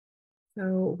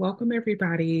So, welcome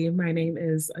everybody. My name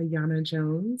is Ayana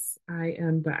Jones. I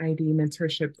am the ID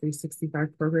Mentorship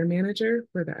 365 Program Manager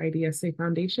for the IDSA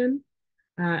Foundation.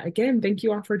 Again, thank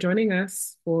you all for joining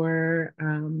us for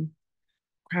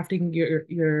crafting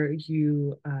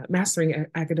your mastering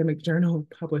academic journal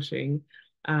publishing.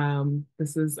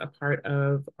 This is a part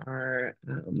of our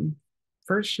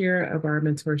first year of our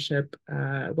mentorship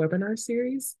webinar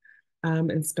series.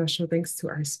 And special thanks to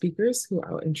our speakers who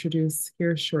I'll introduce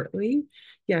here shortly.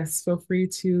 Yes, feel free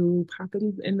to pop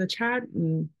in the chat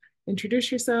and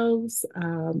introduce yourselves.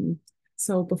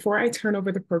 So before I turn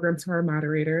over the program to our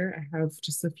moderator, I have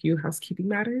just a few housekeeping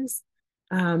matters.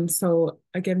 So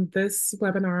again, this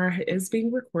webinar is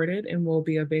being recorded and will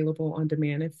be available on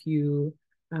demand if you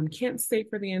can't stay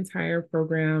for the entire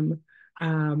program.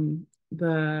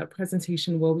 The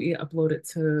presentation will be uploaded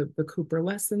to the Cooper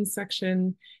Lessons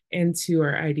section and to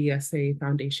our IDSA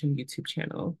Foundation YouTube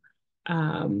channel.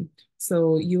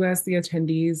 So you as the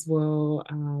attendees will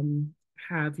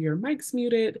have your mics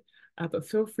muted, but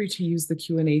feel free to use the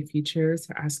Q&A feature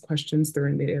to ask questions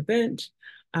during the event.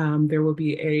 There will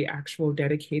be a actual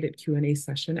dedicated Q&A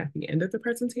session at the end of the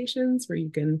presentations where you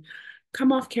can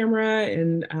come off camera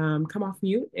and come off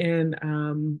mute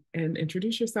and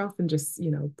introduce yourself and just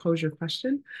pose your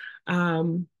question.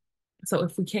 So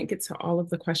if we can't get to all of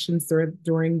the questions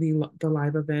during the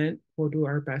live event, we'll do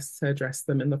our best to address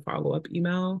them in the follow-up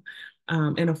email,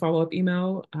 in a follow-up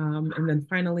email. And then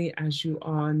finally, as you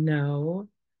all know,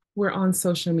 we're on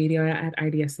social media at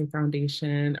IDSA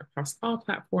Foundation across all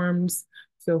platforms.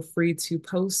 Feel free to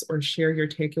post or share your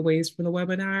takeaways from the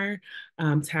webinar,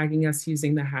 tagging us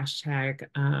using the hashtag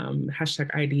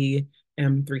ID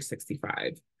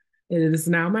M365. It is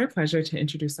now my pleasure to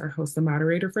introduce our host and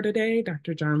moderator for today,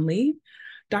 Dr. John Lee.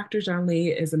 Dr. John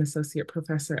Lee is an associate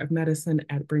professor of medicine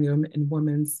at Brigham and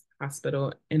Women's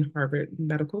Hospital in Harvard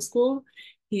Medical School.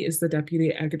 He is the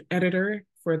deputy editor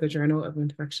for the Journal of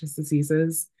Infectious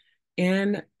Diseases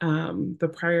and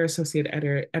the prior associate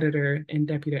editor and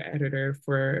deputy editor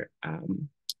for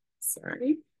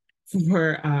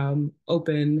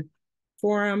Open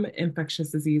Forum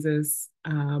Infectious Diseases.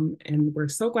 And we're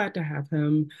so glad to have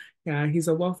him. Yeah, he's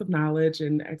a wealth of knowledge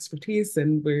and expertise,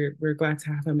 and we're glad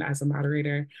to have him as a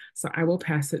moderator. So I will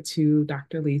pass it to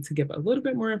Dr. Lee to give a little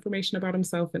bit more information about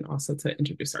himself and also to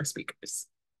introduce our speakers.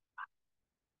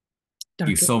 Thank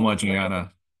you Dr. so much,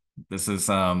 Liana. This is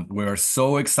we're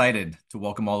so excited to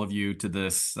welcome all of you to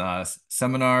this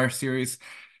seminar series.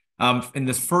 In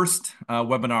this first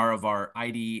webinar of our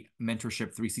ID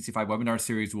Mentorship 365 webinar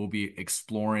series, we'll be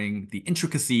exploring the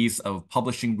intricacies of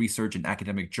publishing research in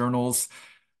academic journals.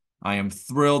 I am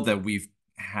thrilled that we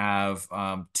have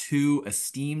two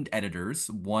esteemed editors,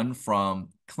 one from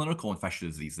Clinical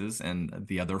Infectious Diseases and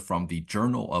the other from the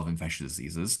Journal of Infectious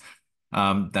Diseases.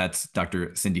 That's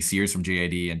Dr. Cindy Sears from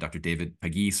JID and Dr. David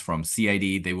Pegues from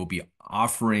CID. They will be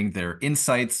offering their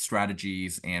insights,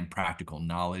 strategies, and practical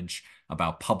knowledge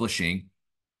about publishing.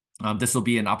 This will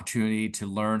be an opportunity to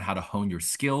learn how to hone your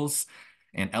skills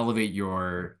and elevate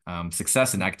your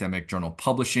success in academic journal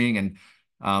publishing. And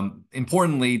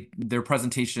importantly, their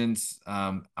presentations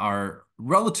are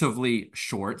relatively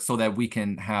short so that we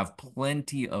can have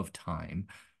plenty of time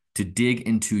to dig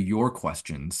into your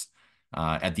questions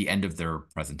at the end of their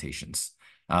presentations.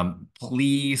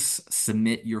 Please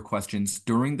submit your questions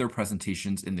during their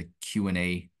presentations in the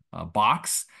Q&A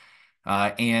box.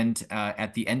 And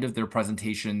at the end of their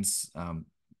presentations,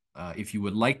 if you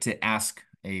would like to ask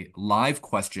a live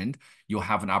question, you'll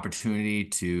have an opportunity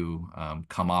to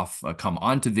come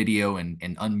onto video and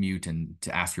unmute and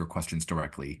to ask your questions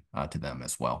directly to them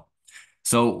as well.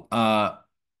 So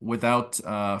without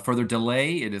further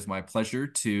delay, it is my pleasure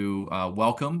to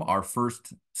welcome our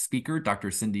first speaker,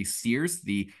 Dr. Cindy Sears,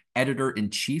 the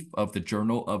editor-in-chief of the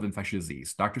Journal of Infectious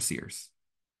Disease. Dr. Sears.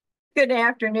 Good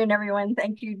afternoon, everyone.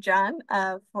 Thank you, John,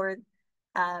 for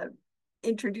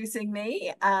introducing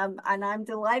me. And I'm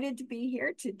delighted to be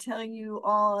here to tell you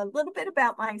all a little bit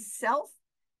about myself,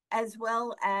 as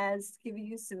well as give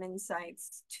you some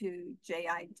insights to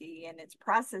JID and its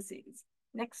processes.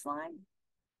 Next slide.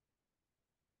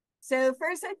 So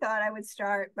first, I thought I would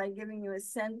start by giving you a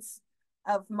sense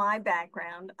of my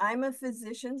background. I'm a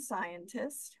physician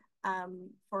scientist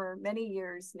for many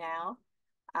years now.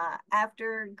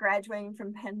 After graduating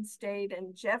from Penn State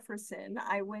and Jefferson,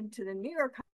 I went to the New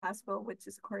York Hospital, which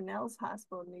is Cornell's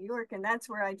Hospital in New York, and that's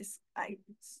where I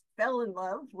fell in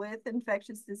love with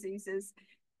infectious diseases,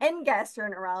 and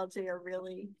gastroenterology are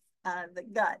really the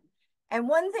gut. And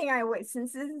one thing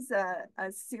since this is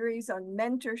a series on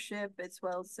mentorship as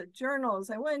well as the journals,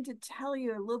 I wanted to tell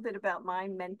you a little bit about my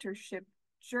mentorship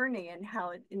journey and how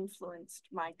it influenced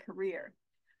my career.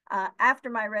 After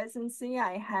my residency,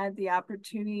 I had the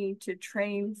opportunity to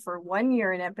train for 1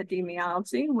 year in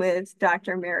epidemiology with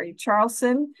Dr. Mary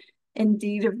Charlson,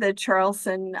 indeed of the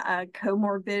Charlson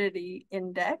Comorbidity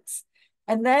Index.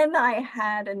 And then I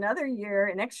had another year,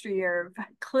 an extra year of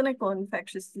clinical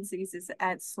infectious diseases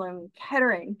at Sloan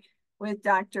Kettering with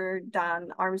Dr. Don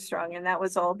Armstrong. And that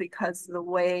was all because of the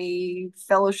way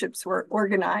fellowships were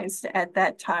organized at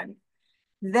that time.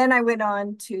 Then I went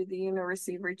on to the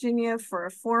University of Virginia for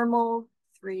a formal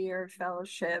 3-year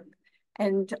fellowship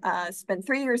and spent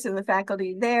 3 years in the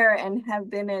faculty there and have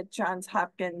been at Johns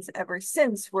Hopkins ever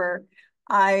since, where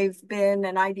I've been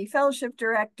an ID fellowship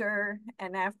director,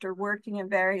 and after working in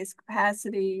various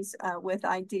capacities with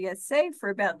IDSA for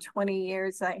about 20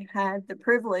 years, I had the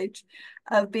privilege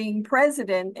of being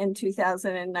president in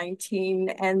 2019,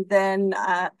 and then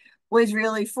was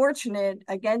really fortunate,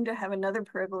 again, to have another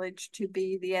privilege to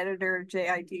be the editor of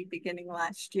JID beginning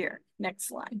last year. Next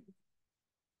slide.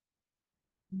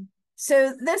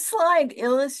 So this slide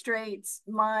illustrates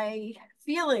my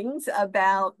feelings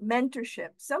about mentorship.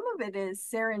 Some of it is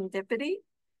serendipity,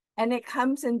 and it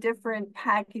comes in different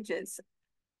packages.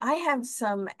 I have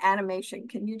some animation.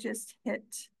 Can you just hit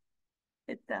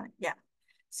that? Yeah.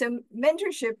 So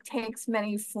mentorship takes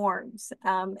many forms,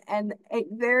 and a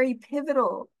very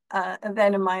pivotal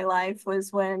event in my life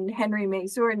was when Henry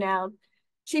Mazur, now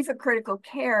Chief of Critical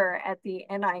Care at the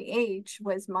NIH,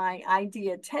 was my ID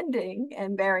attending,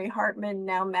 and Barry Hartman,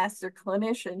 now Master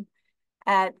Clinician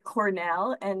at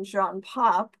Cornell, and Jean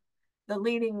Pop, the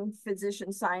leading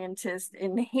physician scientist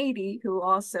in Haiti, who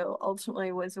also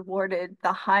ultimately was awarded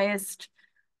the highest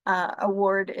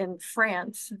award in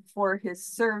France for his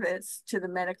service to the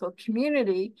medical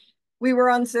community. We were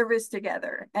on service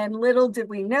together, and little did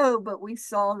we know, but we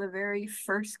saw the very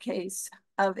first case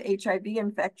of HIV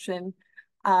infection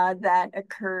that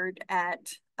occurred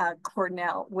at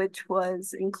Cornell, which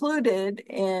was included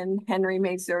in Henry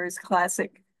Mazur's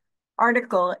classic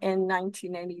article in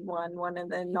 1981, one of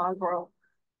the inaugural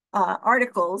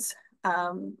articles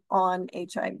on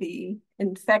HIV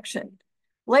infection.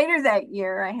 Later that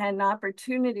year, I had an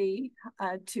opportunity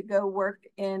to go work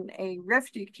in a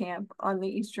refugee camp on the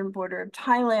eastern border of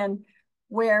Thailand,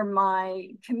 where my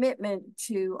commitment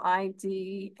to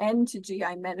ID and to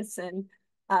GI medicine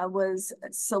was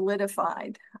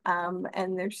solidified.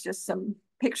 And there's just some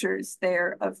pictures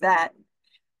there of that.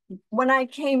 When I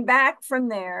came back from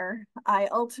there, I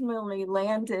ultimately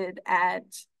landed at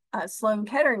Sloan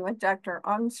Kettering with Dr.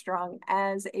 Armstrong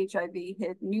as HIV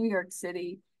hit New York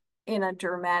City in a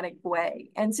dramatic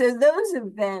way. And so those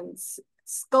events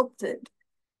sculpted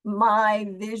my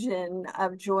vision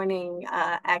of joining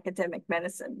academic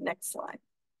medicine. Next slide.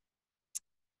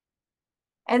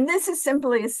 And this is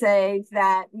simply to say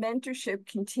that mentorship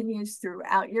continues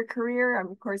throughout your career. I'm,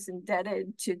 of course,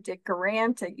 indebted to Dick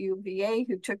Garant at UVA,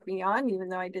 who took me on, even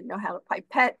though I didn't know how to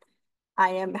pipette. I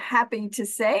am happy to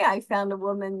say I found a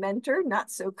woman mentor,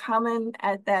 not so common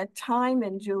at that time,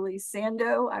 in Julie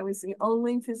Sando. I was the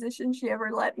only physician she ever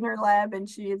let in her lab, and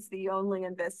she is the only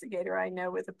investigator I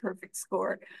know with a perfect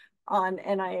score on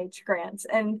NIH grants.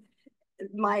 And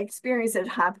my experience at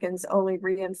Hopkins only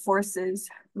reinforces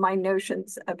my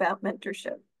notions about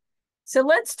mentorship. So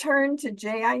let's turn to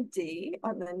JID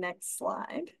on the next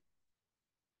slide.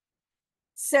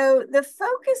 So the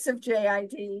focus of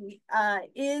JID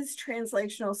is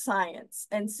translational science.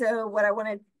 And so what I want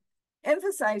to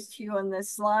emphasize to you on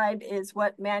this slide is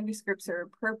what manuscripts are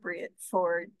appropriate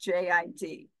for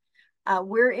JID.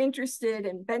 We're interested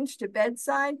in bench to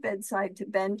bedside, bedside to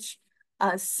bench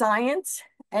science,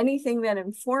 anything that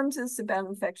informs us about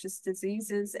infectious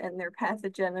diseases and their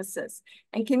pathogenesis.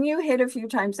 And can you hit a few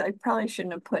times? I probably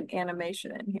shouldn't have put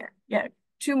animation in here. Yeah,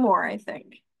 2 more, I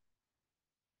think.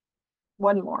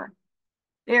 1 more.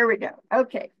 There we go.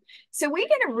 Okay. So we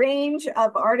get a range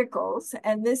of articles,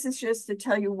 and this is just to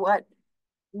tell you what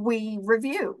we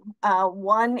review.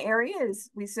 One area is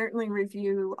we certainly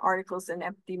review articles in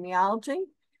epidemiology.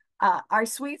 Our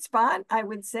sweet spot, I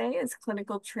would say, is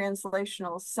clinical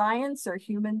translational science or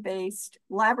human-based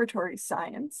laboratory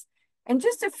science. And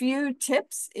just a few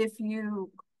tips: if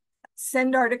you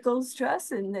send articles to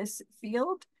us in this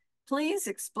field, please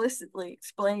explicitly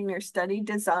explain your study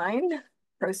design,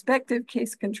 prospective,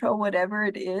 case control, whatever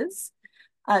it is.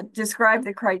 Describe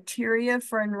the criteria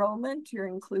for enrollment, your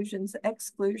inclusions,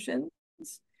 exclusions.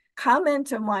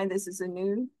 Comment on why this is a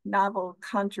new novel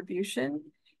contribution.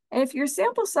 And if your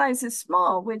sample size is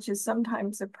small, which is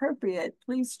sometimes appropriate,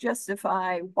 please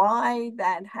justify why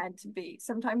that had to be.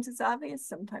 Sometimes it's obvious,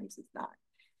 sometimes it's not.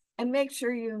 And make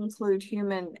sure you include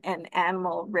human and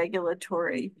animal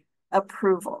regulatory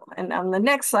approval. And on the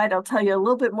next slide, I'll tell you a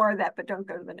little bit more of that, but don't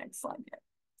go to the next slide yet.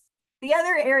 The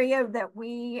other area that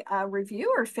we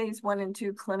review are phase 1 and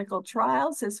 2 clinical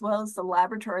trials, as well as the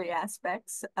laboratory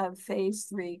aspects of phase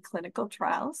 3 clinical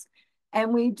trials.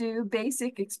 And we do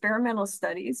basic experimental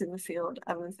studies in the field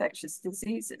of infectious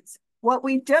diseases. What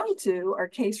we don't do are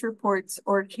case reports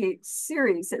or case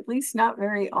series, at least not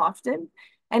very often,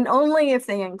 and only if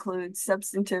they include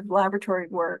substantive laboratory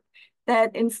work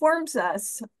that informs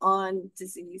us on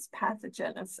disease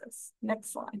pathogenesis.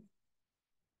 Next slide.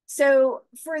 So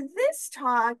for this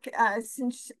talk,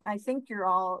 since I think you're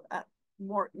all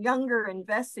more younger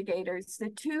investigators, the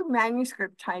two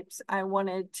manuscript types I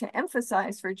wanted to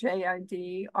emphasize for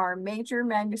JID are major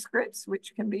manuscripts,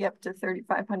 which can be up to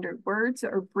 3,500 words,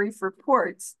 or brief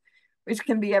reports, which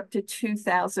can be up to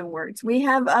 2,000 words. We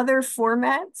have other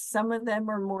formats. Some of them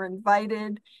are more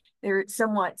invited. They're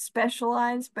somewhat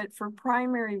specialized, but for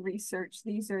primary research,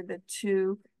 these are the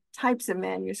two types of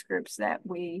manuscripts that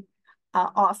we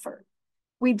offer.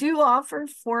 We do offer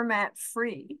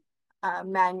format-free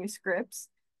manuscripts,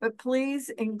 but please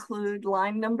include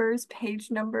line numbers, page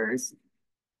numbers,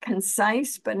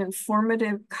 concise but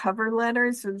informative cover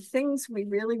letters. So the things we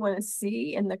really want to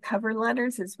see in the cover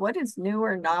letters is what is new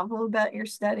or novel about your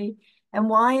study, and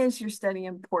why is your study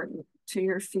important to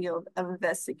your field of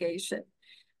investigation.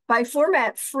 By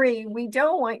format-free, we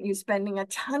don't want you spending a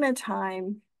ton of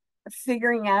time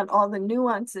figuring out all the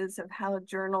nuances of how a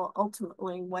journal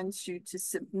ultimately wants you to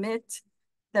submit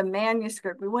the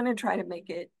manuscript. We want to try to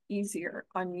make it easier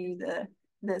on you, the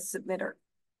submitter.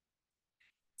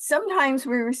 Sometimes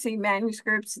we receive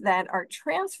manuscripts that are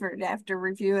transferred after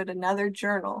review at another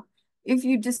journal. If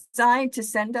you decide to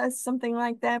send us something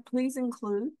like that, please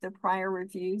include the prior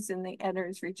reviews in the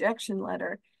editor's rejection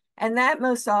letter. And that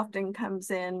most often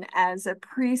comes in as a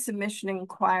pre-submission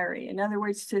inquiry. In other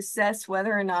words, to assess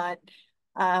whether or not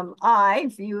I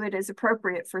view it as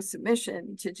appropriate for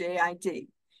submission to JID.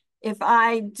 If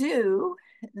I do,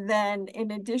 then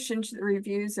in addition to the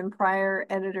reviews and prior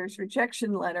editor's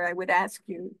rejection letter, I would ask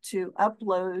you to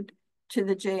upload to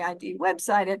the JID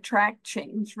website a track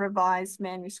change, revised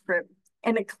manuscript,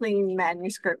 and a clean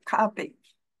manuscript copy.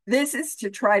 This is to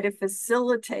try to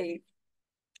facilitate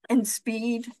and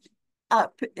speed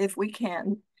up, if we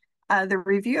can, the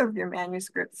review of your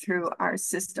manuscript through our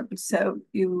system, so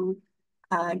you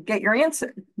get your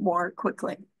answer more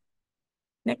quickly.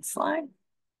 Next slide.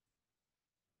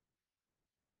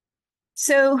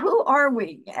 So who are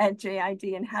we at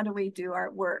JID, and how do we do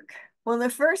our work? Well, the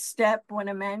first step when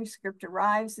a manuscript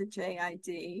arrives at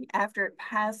JID, after it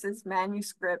passes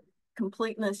manuscript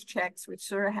completeness checks, which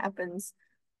sort of happens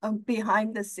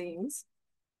behind the scenes,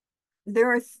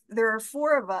 there are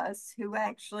 4 of us who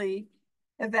actually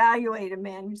evaluate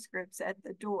manuscripts at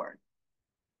the door.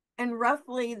 And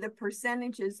roughly the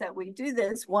percentages that we do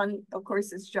this, one, of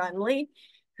course, is John Lee,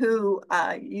 who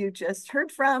you just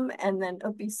heard from, and then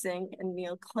Upi Singh and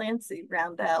Neil Clancy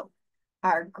round out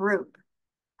our group.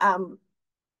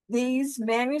 These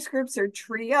manuscripts are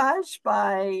triaged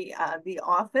by the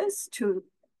office to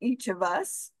each of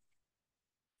us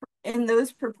in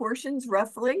those proportions,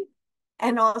 roughly,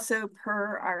 and also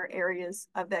per our areas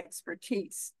of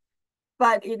expertise.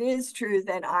 But it is true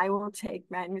that I will take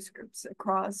manuscripts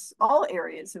across all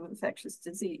areas of infectious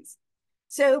disease.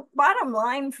 So bottom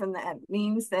line from that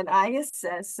means that I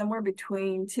assess somewhere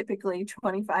between typically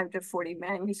 25 to 40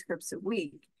 manuscripts a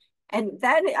week. And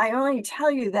that I only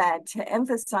tell you that to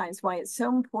emphasize why it's so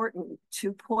important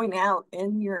to point out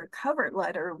in your cover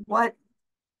letter what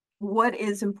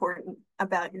is important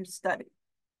about your study.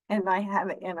 And I have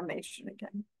an animation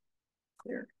again.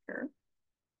 Clear here.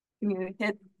 Can you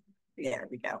hit? There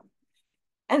we go.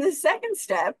 And the second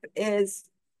step is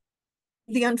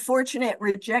the unfortunate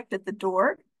reject at the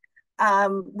door,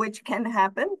 which can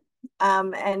happen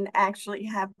and actually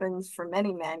happens for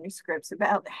many manuscripts.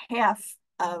 About half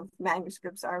of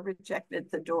manuscripts are rejected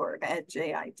at the door at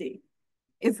JID.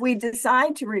 If we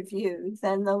decide to review,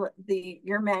 then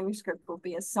your manuscript will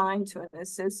be assigned to an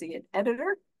associate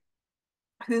editor,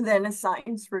 who then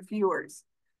assigns reviewers.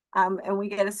 And we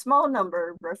get a small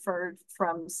number referred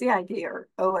from CID or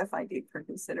OFID for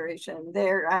consideration.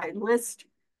 There I list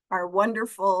our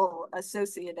wonderful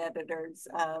associate editors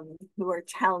who are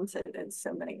talented in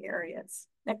so many areas.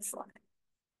 Next slide.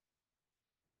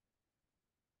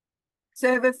 So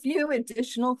I have a few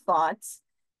additional thoughts.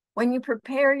 When you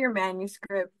prepare your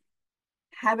manuscript,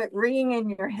 have it ringing in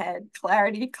your head,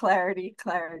 clarity, clarity,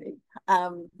 clarity.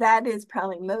 That is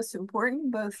probably most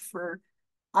important, both for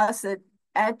us at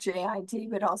JID,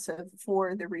 but also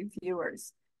for the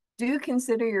reviewers. Do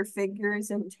consider your figures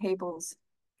and tables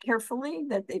carefully,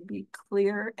 that they be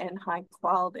clear and high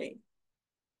quality.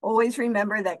 Always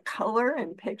remember that color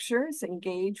and pictures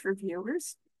engage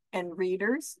reviewers and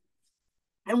readers.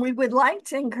 And we would like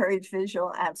to encourage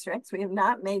visual abstracts. We have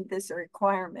not made this a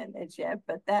requirement as yet,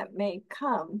 but that may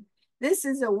come. This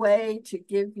is a way to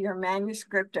give your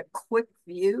manuscript a quick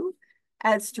view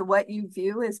as to what you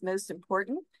view as most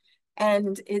important.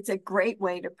 And it's a great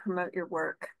way to promote your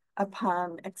work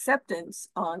upon acceptance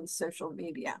on social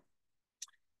media.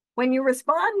 When you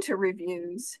respond to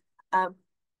reviews,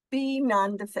 be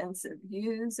non-defensive.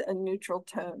 Use a neutral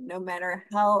tone, no matter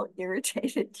how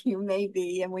irritated you may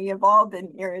be. And we have all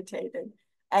been irritated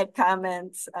at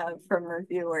comments from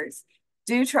reviewers.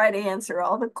 Do try to answer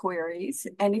all the queries.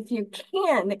 And if you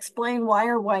can, explain why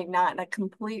or why not a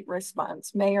complete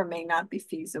response may or may not be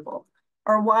feasible,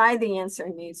 or why the answer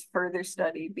needs further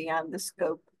study beyond the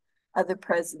scope of the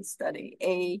present study.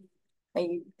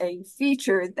 A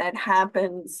feature that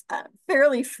happens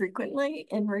fairly frequently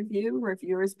in review,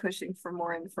 reviewers pushing for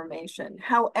more information.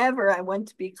 However, I want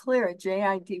to be clear, at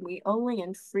JID, we only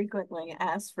infrequently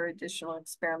ask for additional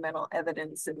experimental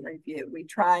evidence in review. We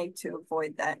try to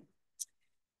avoid that.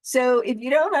 So if you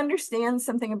don't understand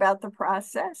something about the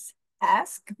process,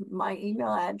 ask. My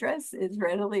email address is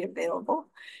readily available.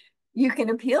 You can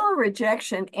appeal a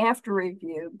rejection after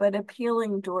review, but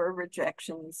appealing door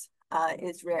rejections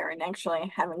is rare. And actually,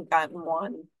 I haven't gotten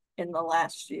one in the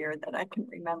last year that I can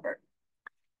remember.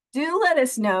 Do let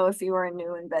us know if you are a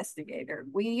new investigator.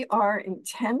 We are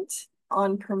intent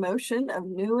on promotion of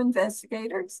new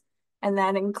investigators, and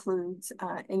that includes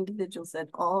individuals at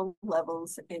all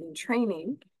levels in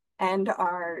training and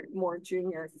our more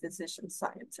junior physician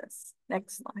scientists.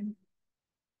 Next slide.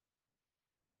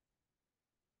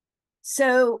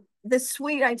 So the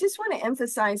suite, I just want to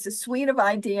emphasize the suite of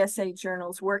IDSA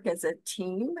journals work as a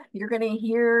team. You're going to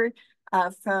hear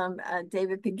from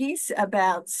David Pegues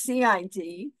about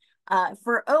CID.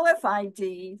 For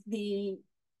OFID, the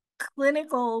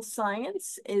clinical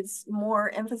science is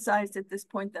more emphasized at this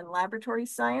point than laboratory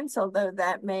science, although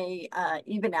that may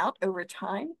even out over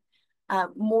time.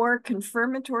 More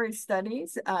confirmatory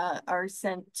studies are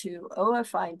sent to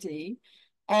OFID.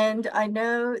 And I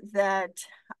know that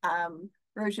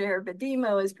Roger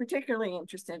Bedimo is particularly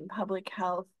interested in public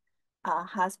health,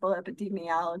 hospital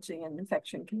epidemiology, and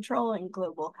infection control and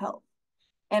global health.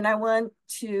 And I want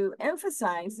to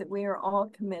emphasize that we are all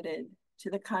committed to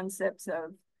the concepts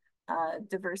of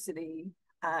diversity,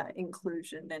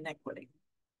 inclusion, and equity.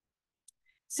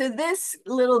 So this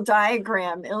little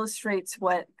diagram illustrates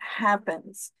what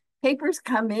happens. Papers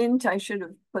come into, I should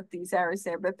have put these arrows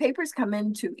there, but papers come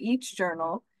into each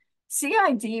journal.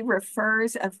 CID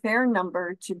refers a fair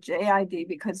number to JID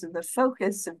because of the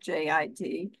focus of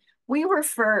JID. We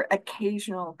refer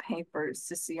occasional papers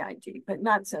to CID, but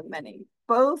not so many.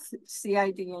 Both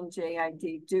CID and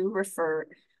JID do refer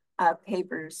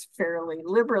papers fairly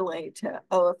liberally to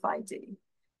OFID.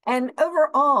 And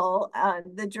overall,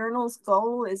 the journal's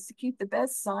goal is to keep the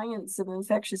best science of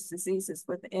infectious diseases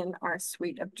within our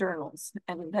suite of journals.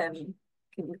 And then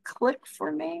can you click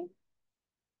for me?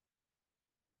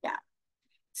 Yeah.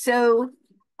 So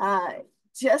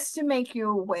just to make you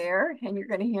aware, and you're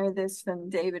going to hear this from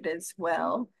David as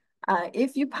well,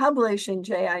 if you publish in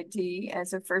JID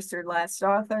as a first or last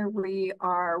author, we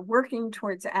are working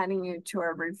towards adding you to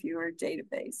our reviewer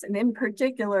database. And in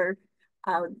particular,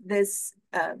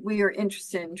 we are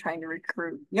interested in trying to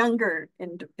recruit younger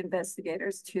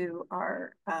investigators to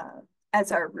our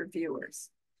as our reviewers.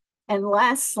 And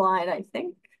last slide, I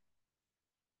think.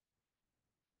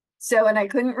 So, and I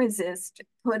couldn't resist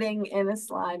putting in a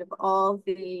slide of all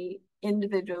the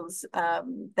individuals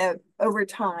that over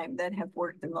time that have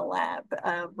worked in the lab,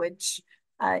 which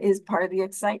is part of the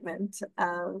excitement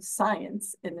of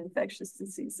science in infectious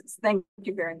diseases. Thank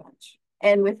you very much.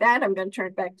 And with that, I'm going to turn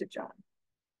it back to John.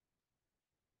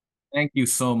 Thank you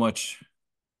so much,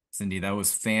 Cindy. That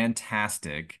was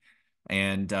fantastic.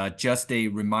 And just a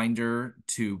reminder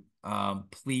to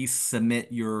please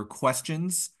submit your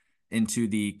questions into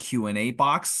the Q&A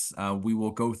box. We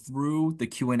will go through the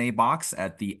Q&A box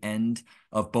at the end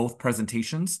of both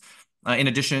presentations. In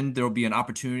addition, there will be an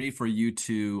opportunity for you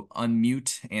to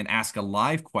unmute and ask a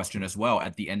live question as well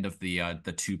at the end of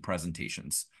the two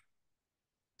presentations.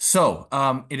 So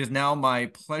it is now my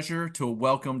pleasure to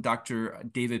welcome Dr.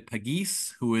 David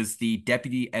Pegues, who is the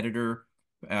Deputy Editor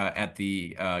at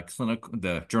the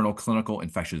Journal Clinical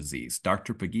Infectious Diseases.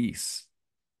 Dr. Pegues.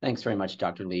 Thanks very much,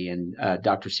 Dr. Lee. And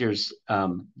Dr. Sears,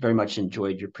 very much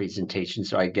enjoyed your presentation.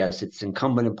 So I guess it's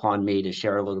incumbent upon me to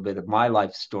share a little bit of my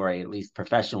life story, at least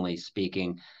professionally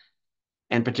speaking.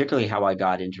 and particularly how I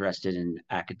got interested in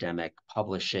academic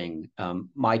publishing.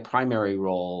 My primary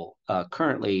role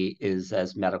currently is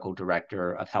as medical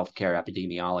director of healthcare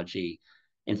epidemiology,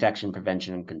 infection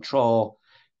prevention and control,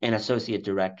 and associate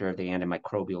director of the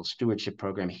antimicrobial stewardship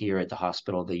program here at the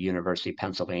hospital of the University of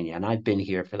Pennsylvania. And I've been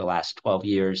here for the last 12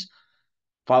 years,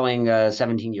 following a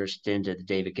 17-year stint at the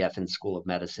David Geffen School of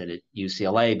Medicine at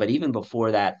UCLA. But even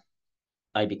before that,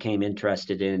 I became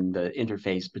interested in the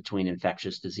interface between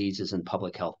infectious diseases and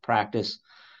public health practice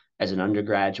as an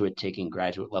undergraduate, taking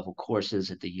graduate level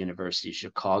courses at the University of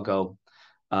Chicago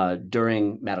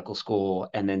during medical school,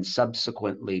 and then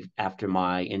subsequently after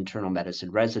my internal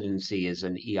medicine residency as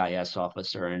an EIS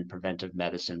officer and preventive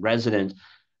medicine resident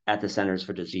at the Centers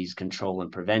for Disease Control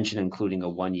and Prevention, including a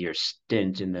one-year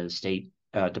stint in the state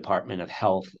Department of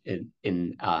Health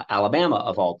in Alabama,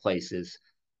 of all places.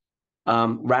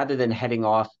 Rather than heading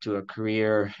off to a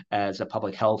career as a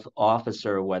public health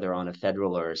officer, whether on a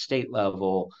federal or a state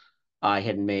level, I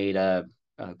had made a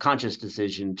conscious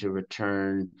decision to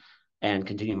return and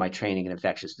continue my training in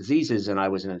infectious diseases. And I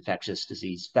was an infectious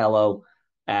disease fellow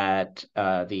at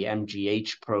the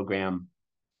MGH program.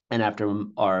 And after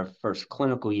our first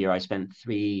clinical year, I spent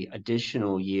 3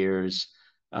 additional years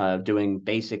doing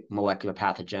basic molecular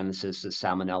pathogenesis of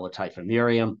Salmonella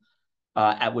typhimurium,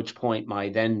 at which point my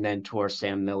then mentor,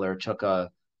 Sam Miller, took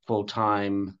a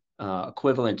full-time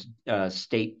equivalent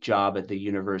state job at the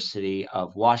University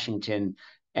of Washington.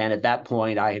 And at that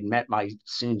point, I had met my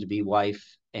soon-to-be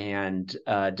wife and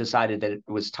decided that it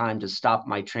was time to stop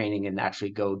my training and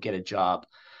actually go get a job.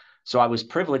 So I was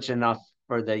privileged enough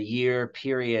for the year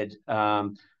period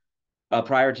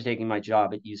prior to taking my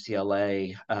job at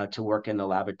UCLA to work in the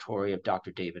laboratory of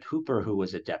Dr. David Hooper, who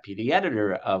was a deputy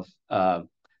editor of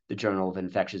the Journal of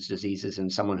Infectious Diseases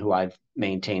and someone who I've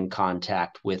maintained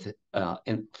contact with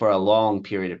for a long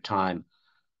period of time.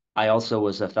 I also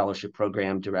was a fellowship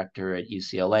program director at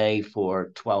UCLA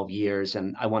for 12 years.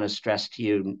 And I want to stress to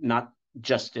you, not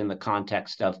just in the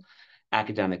context of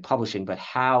academic publishing, but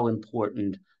how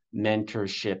important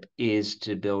mentorship is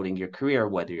to building your career,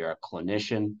 whether you're a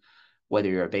clinician, whether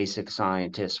you're a basic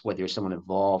scientist, whether you're someone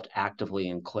involved actively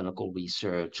in clinical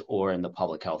research or in the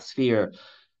public health sphere.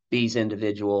 These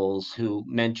individuals who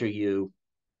mentor you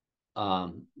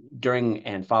during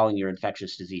and following your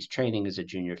infectious disease training as a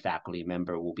junior faculty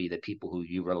member will be the people who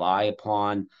you rely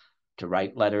upon to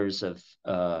write letters of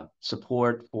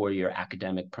support for your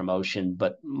academic promotion,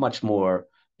 but much more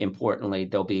importantly,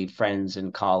 they'll be friends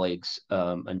and colleagues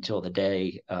until the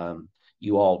day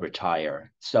you all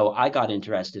retire. So I got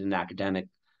interested in academic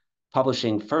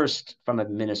publishing first from an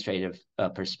administrative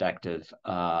perspective.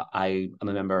 I am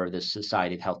a member of the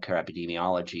Society of Healthcare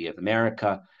Epidemiology of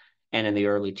America, and in the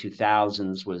early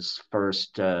 2000s was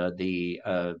first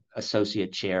the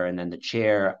associate chair and then the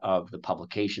chair of the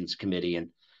Publications Committee. And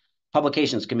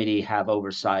Publications Committee have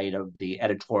oversight of the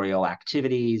editorial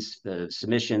activities, the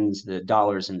submissions, the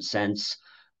dollars and cents,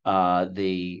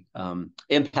 the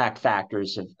impact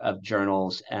factors of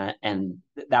journals. And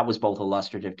that was both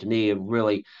illustrative to me of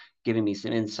really giving me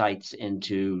some insights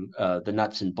into the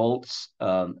nuts and bolts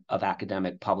of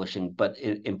academic publishing, but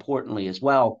importantly as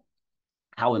well,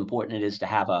 how important it is to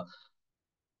have a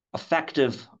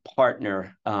effective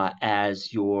partner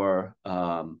as your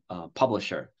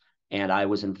publisher. And I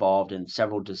was involved in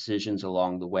several decisions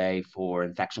along the way for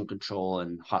infection control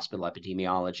and hospital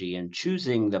epidemiology and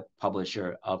choosing the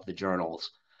publisher of the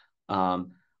journals.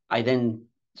 I then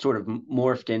sort of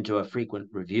morphed into a frequent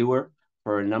reviewer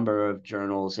for a number of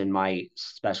journals in my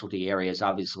specialty areas.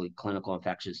 Obviously, clinical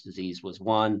infectious disease was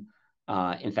one,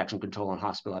 infection control and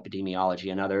hospital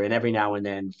epidemiology another, and every now and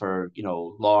then for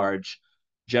large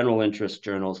general interest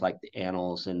journals like the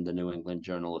Annals and the New England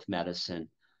Journal of Medicine.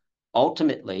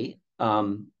 Ultimately,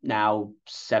 now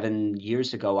 7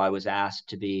 years ago, I was asked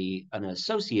to be an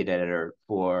associate editor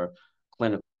for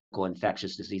Clinical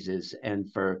Infectious Diseases.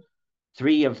 And for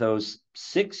 3 of those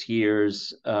 6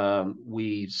 years,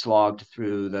 we slogged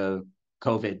through the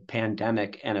COVID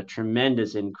pandemic and a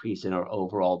tremendous increase in our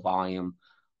overall volume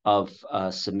of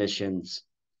submissions.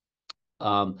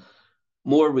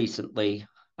 More recently,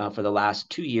 for the last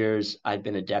 2 years, I've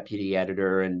been a deputy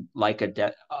editor, and like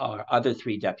other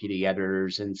 3 deputy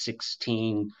editors and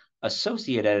 16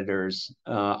 associate editors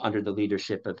under the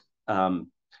leadership of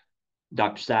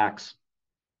Dr. Sachs,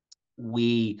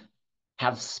 we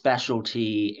have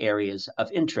specialty areas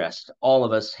of interest. All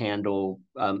of us handle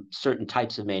certain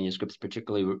types of manuscripts,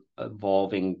 particularly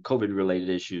involving COVID-related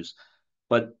issues.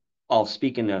 But I'll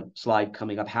speak in a slide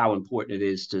coming up how important it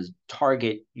is to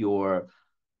target your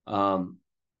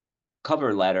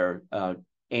cover letter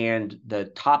and the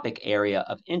topic area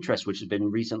of interest, which has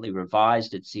been recently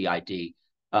revised at CID,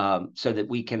 so that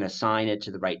we can assign it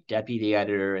to the right deputy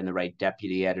editor and the right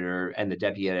deputy editor, and the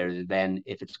deputy editor then,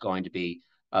 if it's going to be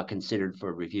considered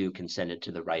for review, can send it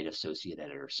to the right associate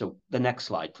editor. So the next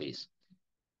slide, please.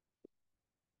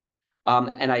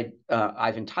 And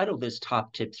I've entitled this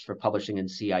Top Tips for Publishing in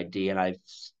CID, and I've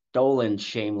stolen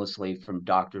shamelessly from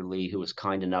Dr. Lee, who was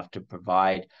kind enough to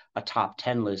provide a top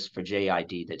 10 list for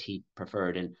JID that he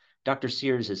preferred. And Dr.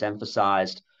 Sears has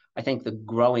emphasized, I think, the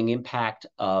growing impact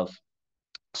of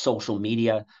social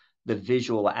media, the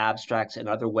visual abstracts, and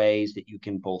other ways that you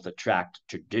can both attract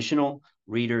traditional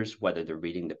readers, whether they're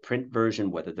reading the print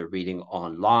version, whether they're reading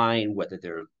online, whether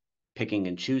they're picking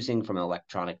and choosing from an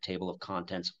electronic table of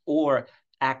contents, or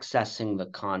accessing the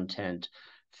content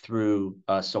through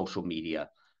social media.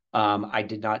 I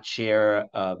did not share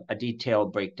a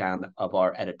detailed breakdown of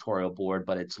our editorial board,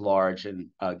 but it's large and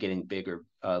getting bigger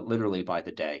literally by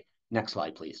the day. Next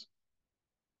slide, please.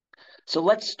 So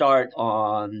let's start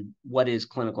on what is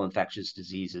Clinical Infectious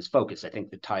Diseases focus. I think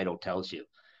the title tells you.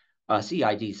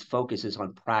 CID's focus is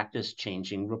on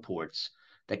practice-changing reports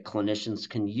that clinicians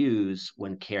can use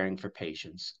when caring for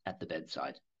patients at the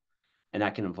bedside. And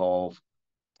that can involve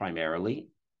primarily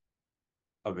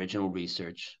original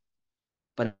research,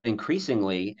 but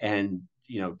increasingly, and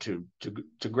to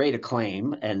great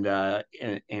acclaim and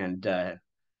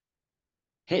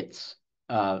hits,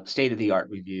 state-of-the-art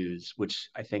reviews, which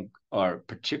I think are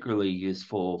particularly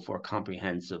useful for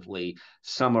comprehensively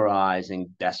summarizing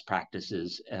best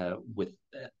practices with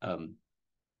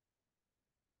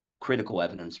critical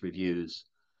evidence reviews.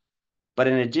 But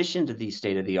in addition to these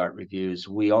state-of-the-art reviews,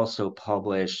 we also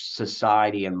publish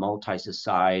society and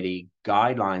multi-society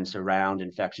guidelines around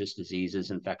infectious diseases,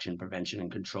 infection prevention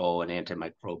and control, and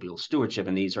antimicrobial stewardship.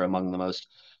 And these are among the most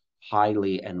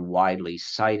highly and widely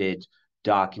cited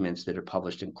documents that are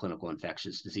published in Clinical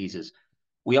Infectious Diseases.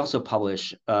 We also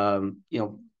publish,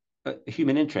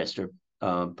 human interest or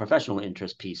professional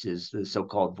interest pieces, the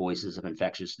so-called Voices of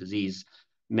Infectious Disease.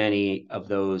 Many of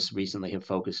those recently have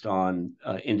focused on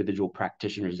individual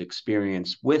practitioners'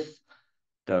 experience with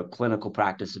the clinical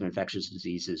practice of infectious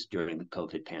diseases during the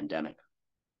COVID pandemic.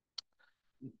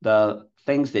 The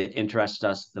things that interest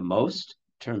us the most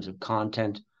in terms of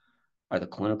content are the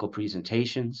clinical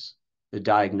presentations, the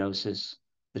diagnosis,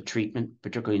 the treatment,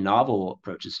 particularly novel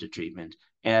approaches to treatment,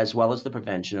 as well as the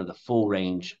prevention of the full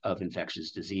range of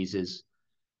infectious diseases,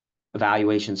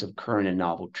 evaluations of current and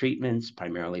novel treatments,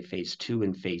 primarily phase 2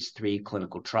 and phase 3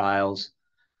 clinical trials,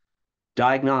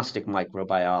 diagnostic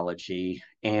microbiology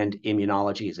and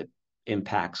immunology as it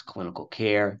impacts clinical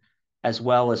care, as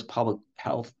well as public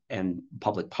health and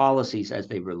public policies as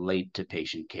they relate to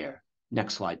patient care.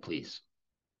 Next slide, please.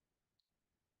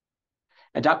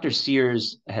 And Dr.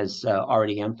 Sears has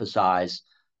already emphasized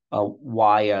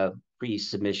why a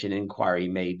pre-submission inquiry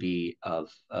may be of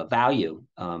value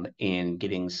in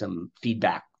getting some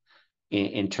feedback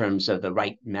in terms of the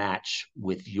right match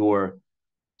with your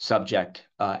subject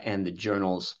and the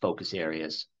journal's focus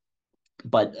areas.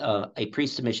 But a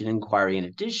pre-submission inquiry, in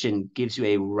addition, gives you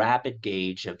a rapid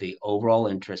gauge of the overall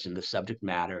interest in the subject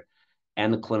matter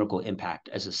and the clinical impact,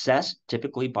 as assessed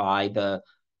typically by the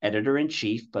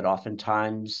editor-in-chief, but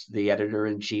oftentimes the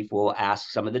editor-in-chief will ask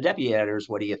some of the deputy editors,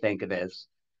 what do you think of this?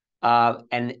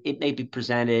 And it may be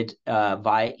presented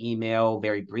via email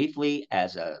very briefly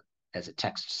as a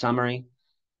text summary,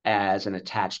 as an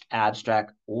attached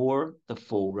abstract, or the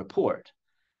full report.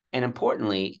 And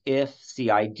importantly, if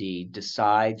CID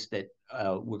decides that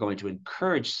we're going to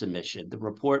encourage submission, the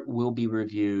report will be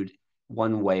reviewed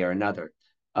one way or another.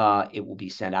 It will be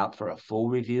sent out for a full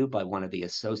review by one of the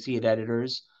associate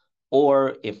editors,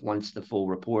 or if once the full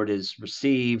report is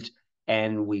received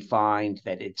and we find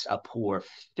that it's a poor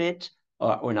fit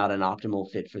or not an optimal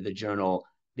fit for the journal,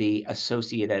 the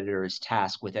associate editor is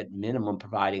tasked with at minimum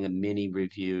providing a mini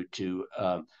review to,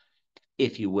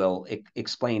 if you will,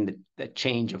 explain the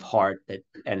change of heart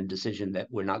and a decision that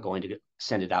we're not going to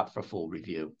send it out for full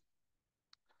review.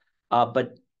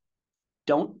 But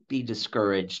don't be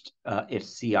discouraged if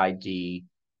CID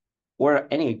or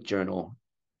any journal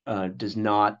does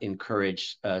not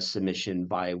encourage submission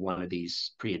by one of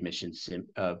these pre-submission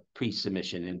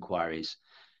inquiries.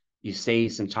 You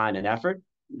save some time and effort.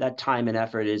 That time and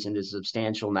effort isn't as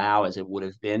substantial now as it would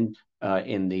have been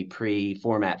in the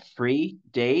pre-format free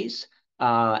days.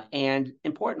 And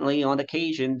importantly, on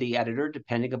occasion, the editor,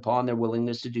 depending upon their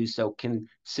willingness to do so, can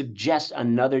suggest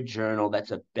another journal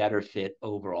that's a better fit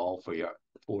overall for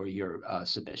your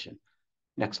submission.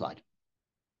 Next slide.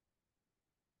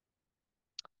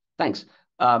 Thanks.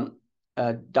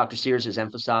 Dr. Sears has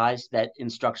emphasized that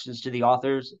instructions to the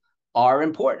authors are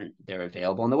important. They're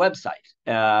available on the website.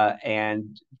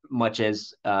 And much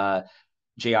as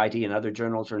JID and other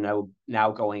journals are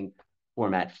now going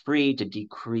format free to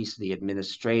decrease the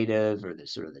administrative or the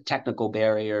sort of the technical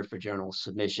barrier for journal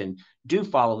submission, do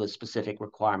follow the specific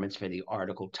requirements for the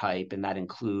article type, and that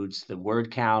includes the word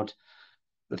count,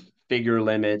 the figure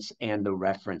limits, and the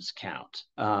reference count.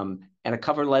 And a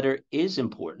cover letter is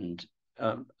important.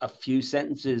 A few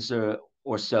sentences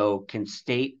or so can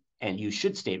state, and you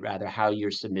should state rather, how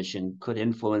your submission could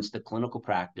influence the clinical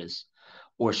practice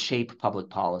or shape public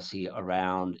policy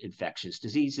around infectious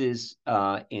diseases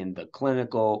in the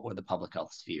clinical or the public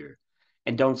health sphere.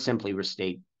 And don't simply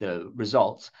restate the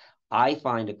results. I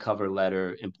find a cover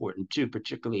letter important too,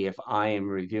 particularly if I am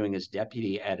reviewing as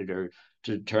deputy editor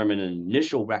to determine an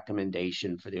initial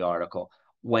recommendation for the article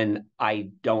when I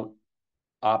don't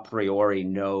a priori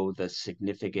know the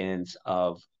significance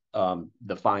of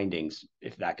the findings.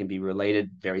 If that can be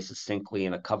related very succinctly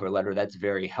in a cover letter, that's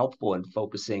very helpful in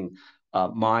focusing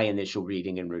my initial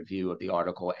reading and review of the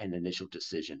article and initial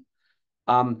decision.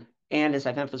 And as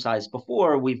I've emphasized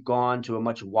before, we've gone to a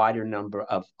much wider number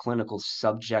of clinical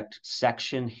subject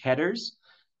section headers.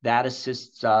 That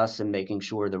assists us in making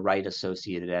sure the right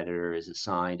associated editor is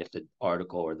assigned if the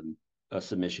article or the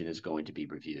submission is going to be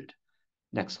reviewed.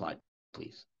 Next slide,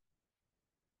 please.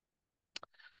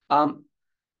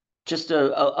 Just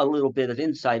a little bit of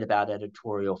insight about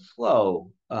editorial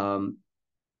flow.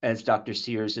 As Dr.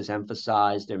 Sears has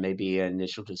emphasized, there may be an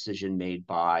initial decision made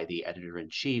by the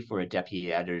editor-in-chief or a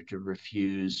deputy editor to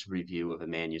refuse review of a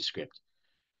manuscript.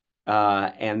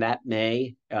 And that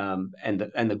may, and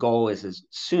the goal is as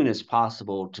soon as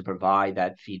possible to provide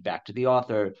that feedback to the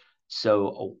author,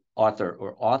 so author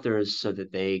or authors, so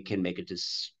that they can make a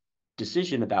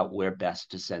decision about where best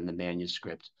to send the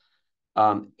manuscript.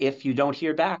 If you don't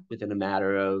hear back within a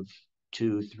matter of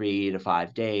 2, 3 to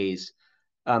 5 days,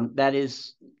 that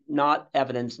is not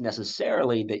evidence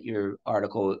necessarily that your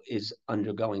article is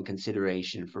undergoing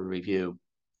consideration for review,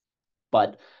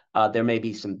 but there may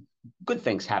be some good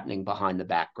things happening behind the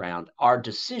background. Our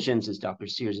decisions, as Dr.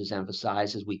 Sears has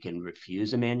emphasized, is we can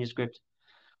refuse a manuscript.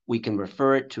 We can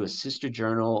refer it to a sister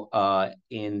journal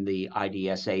in the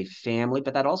IDSA family,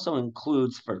 but that also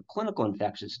includes, for clinical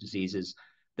infectious diseases,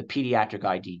 the pediatric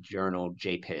ID journal,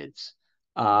 JPIDs.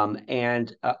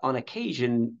 And on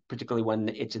occasion, particularly when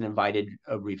it's an invited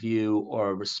review or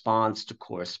a response to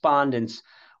correspondence,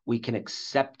 we can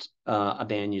accept a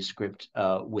manuscript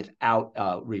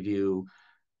without review.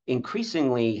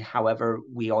 Increasingly, however,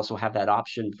 we also have that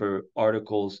option for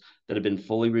articles that have been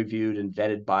fully reviewed and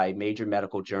vetted by major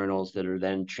medical journals that are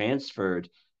then transferred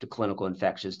to clinical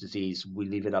infectious disease. We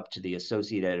leave it up to the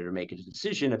associate editor to make a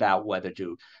decision about whether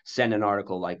to send an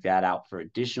article like that out for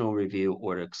additional review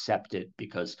or to accept it,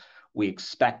 because we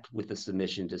expect with the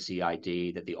submission to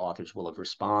CID that the authors will have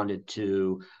responded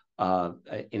to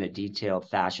in a detailed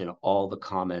fashion all the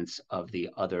comments of the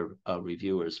other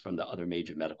reviewers from the other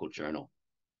major medical journal.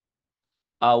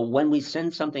 When we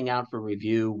send something out for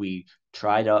review, we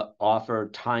try to offer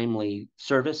timely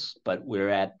service, but we're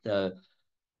at the,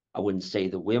 I wouldn't say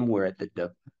the whim, we're at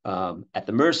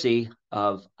the mercy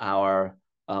of our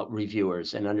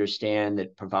reviewers, and understand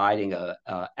that providing an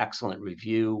excellent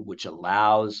review, which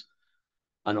allows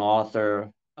an author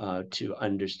to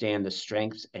understand the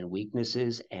strengths and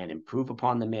weaknesses and improve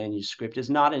upon the manuscript,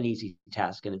 is not an easy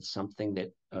task, and it's something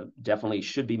that definitely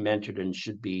should be mentored and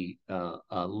should be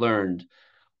learned.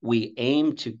 We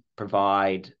aim to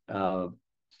provide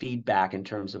feedback in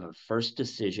terms of a first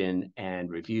decision and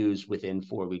reviews within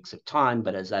 4 weeks of time.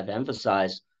 But as I've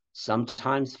emphasized,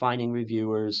 sometimes finding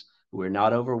reviewers who are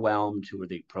not overwhelmed, who are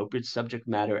the appropriate subject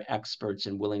matter experts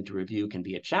and willing to review, can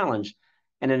be a challenge.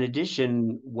 And in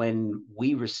addition, when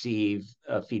we receive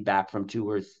feedback from 2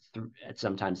 or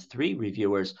sometimes 3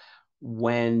 reviewers,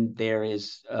 when there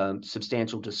is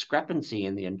substantial discrepancy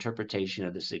in the interpretation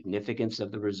of the significance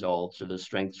of the results or the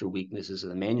strengths or weaknesses of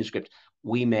the manuscript,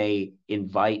 we may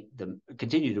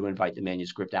continue to invite the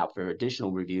manuscript out for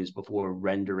additional reviews before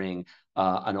rendering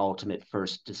an ultimate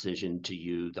first decision to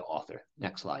you, the author.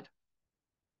 Next slide.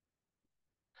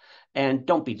 And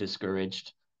don't be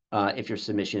discouraged if your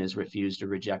submission is refused or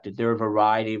rejected. There are a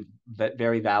variety of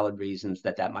very valid reasons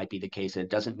that might be the case, and it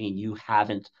doesn't mean you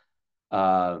haven't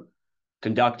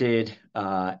conducted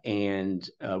and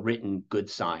written good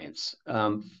science.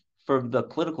 For the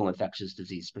clinical infectious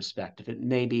disease perspective, it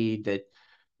may be that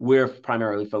we're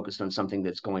primarily focused on something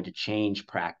that's going to change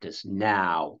practice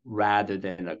now, rather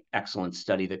than an excellent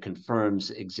study that confirms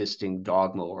existing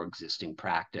dogma or existing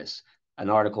practice. an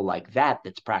article like that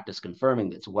that's practice confirming,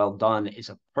 that's well done, is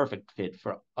a perfect fit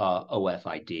for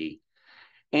OFID.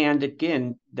 And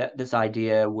again, this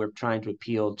idea, we're trying to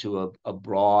appeal to a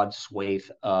broad swathe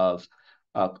of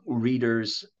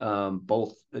readers,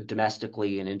 both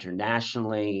domestically and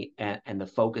internationally, and the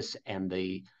focus and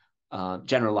the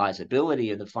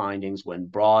generalizability of the findings, when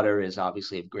broader, is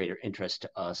obviously of greater interest to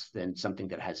us than something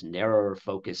that has narrower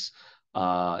focus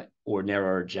or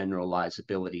narrower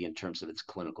generalizability in terms of its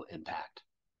clinical impact.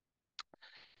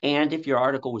 And if your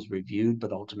article was reviewed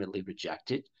but ultimately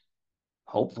rejected,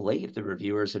 hopefully, if the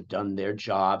reviewers have done their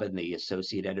job and the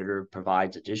associate editor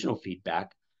provides additional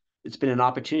feedback, it's been an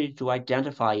opportunity to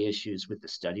identify issues with the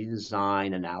study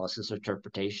design, analysis, or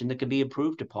interpretation that can be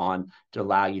improved upon to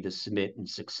allow you to submit and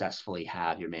successfully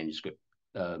have your manuscript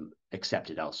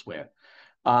accepted elsewhere.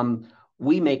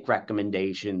 We make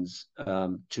recommendations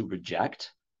to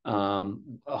reject,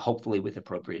 hopefully with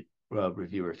appropriate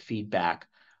reviewer feedback.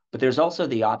 But there's also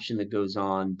the option that goes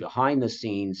on behind the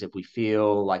scenes if we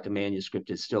feel like a manuscript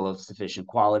is still of sufficient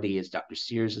quality, as Dr.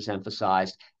 Sears has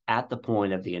emphasized, at the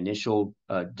point of the initial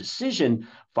decision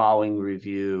following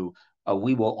review,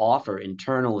 we will offer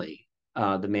internally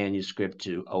the manuscript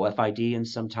to OFID and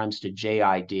sometimes to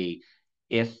JID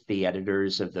if the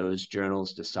editors of those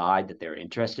journals decide that they're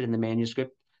interested in the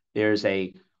manuscript. There's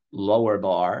a lower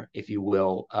bar, if you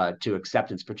will, to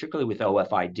acceptance, particularly with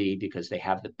OFID, because they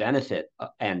have the benefit,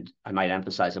 and I might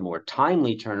emphasize a more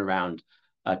timely turnaround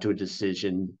to a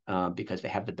decision because they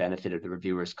have the benefit of the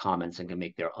reviewer's comments and can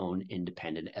make their own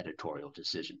independent editorial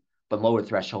decision. But lower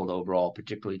threshold overall,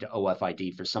 particularly to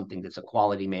OFID for something that's a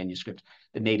quality manuscript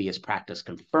that maybe is practice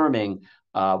confirming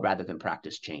rather than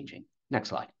practice changing. Next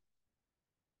slide.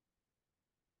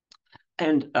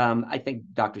 And I think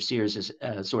Dr. Sears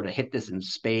has sort of hit this in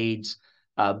spades.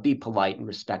 Be polite and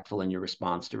respectful in your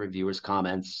response to reviewers'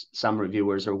 comments. Some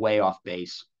reviewers are way off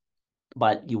base,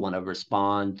 but you want to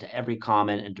respond to every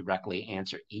comment and directly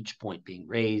answer each point being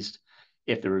raised.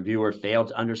 If the reviewer failed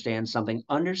to understand something,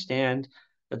 understand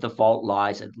that the fault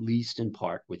lies at least in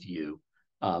part with you.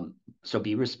 So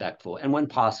be respectful. And when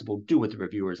possible, do what the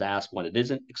reviewers ask. When it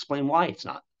isn't, explain why it's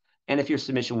not. And if your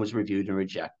submission was reviewed and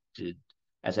rejected,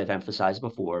 as I've emphasized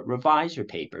before, revise your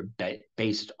paper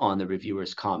based on the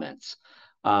reviewer's comments.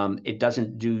 It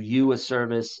doesn't do you a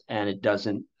service, and it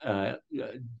doesn't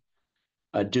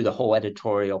do the whole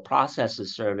editorial process a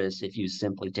service if you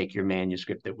simply take your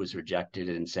manuscript that was rejected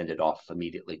and send it off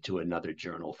immediately to another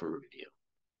journal for review.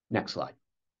 Next slide.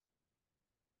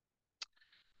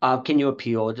 Can you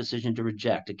appeal a decision to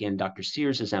reject? Again, Dr.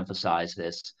 Sears has emphasized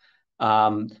this.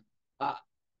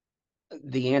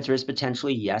 The answer is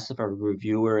potentially yes if a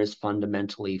reviewer is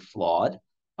fundamentally flawed.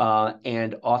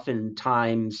 And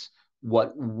oftentimes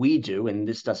what we do, and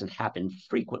this doesn't happen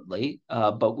frequently,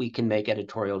 but we can make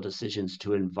editorial decisions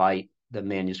to invite the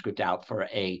manuscript out for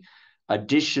a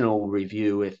additional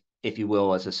review, if you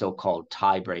will, as a so-called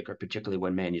tiebreaker, particularly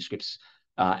when manuscripts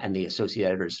and the associate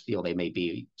editors feel they may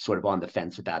be sort of on the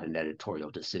fence about an editorial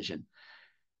decision.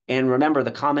 And remember,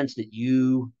 the comments that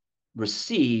you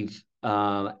receive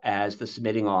as the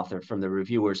submitting author from the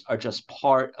reviewers are just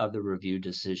part of the review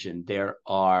decision. There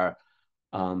are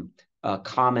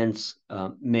comments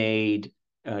made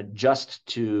just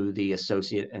to the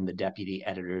associate and the deputy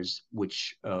editors,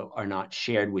 which are not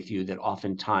shared with you, that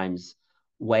oftentimes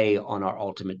weigh on our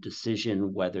ultimate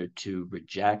decision whether to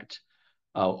reject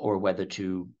or whether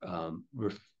to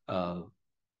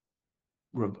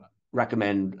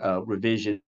recommend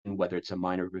revision, whether it's a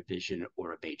minor revision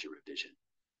or a major revision.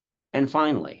 And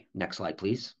finally, next slide,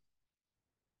 please.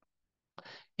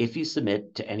 If you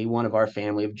submit to any one of our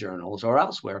family of journals or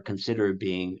elsewhere, consider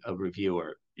being a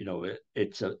reviewer. You know,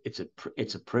 it's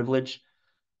a privilege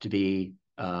to be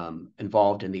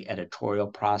involved in the editorial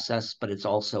process, but it's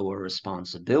also a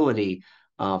responsibility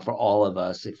for all of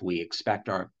us if we expect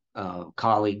our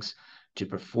colleagues to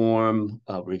perform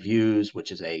reviews,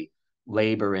 which is a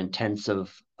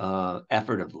labor-intensive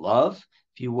effort of love,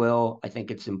 if you will. I think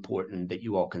it's important that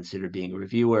you all consider being a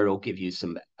reviewer. It'll give you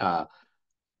some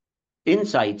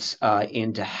insights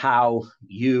into how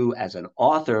you as an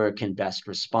author can best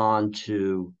respond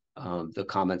to the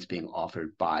comments being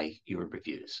offered by your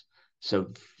reviews.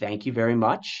 So thank you very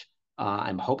much.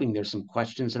 I'm hoping there's some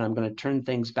questions, and I'm going to turn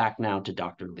things back now to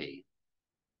Dr. Lee.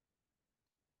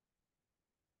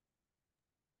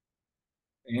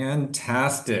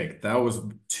 Fantastic. That was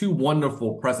two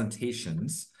wonderful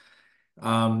presentations.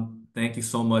 Thank you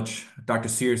so much, Dr.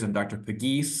 Sears and Dr.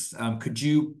 Pegues. Could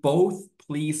you both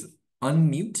please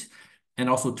unmute and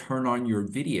also turn on your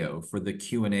video for the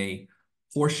Q&A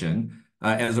portion?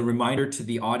 As a reminder to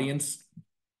the audience,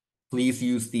 Please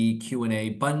use the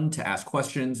Q&A button to ask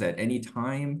questions at any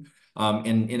time.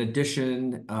 And in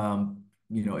addition,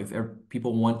 if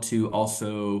people want to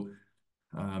also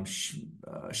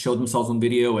show themselves on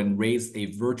video and raise a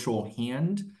virtual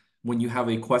hand when you have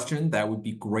a question, that would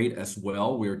be great as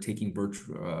well. We're taking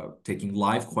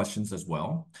live questions as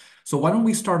well. So why don't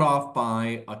we start off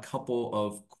by a couple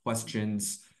of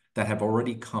questions that have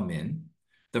already come in.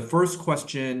 The first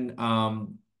question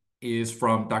is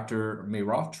from Dr.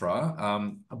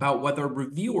 Mehrotra about whether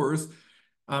reviewers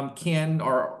are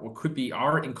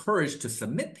encouraged to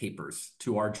submit papers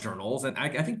to our journals. And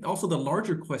I think also the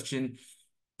larger question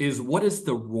is, what is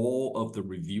the role of the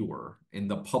reviewer in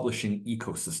the publishing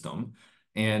ecosystem?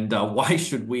 And why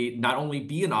should we not only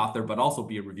be an author, but also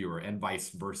be a reviewer, and vice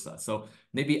versa? So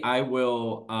maybe I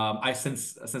will,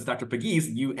 since Dr. Pegues,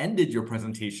 you ended your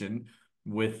presentation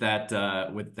with that,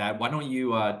 why don't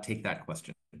you take that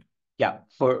question? Yeah,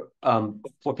 for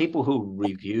people who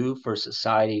review for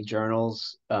society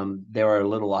journals, there are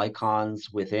little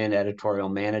icons within Editorial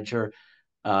Manager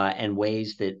and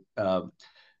ways that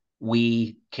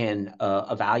we can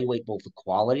evaluate both the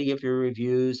quality of your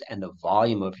reviews and the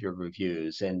volume of your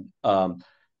reviews. And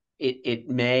it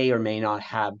may or may not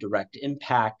have direct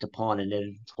impact upon an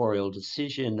editorial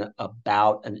decision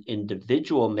about an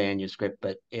individual manuscript,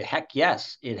 but heck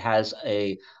yes, it has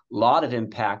a lot of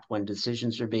impact when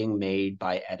decisions are being made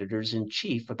by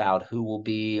editors-in-chief about who will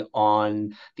be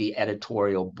on the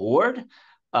editorial board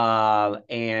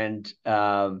and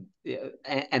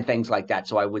things like that.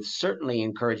 So I would certainly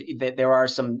encourage that. There are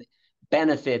some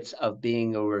benefits of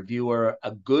being a reviewer,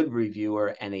 a good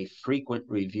reviewer, and a frequent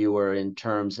reviewer in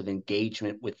terms of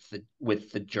engagement with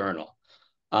the journal.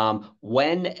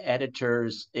 When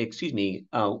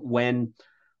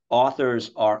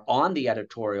authors are on the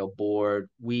editorial board,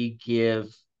 we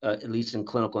give, at least in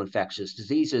clinical infectious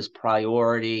diseases,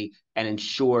 priority and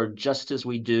ensure, just as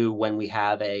we do when we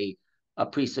have a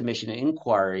pre-submission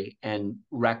inquiry and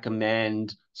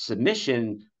recommend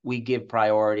submission, we give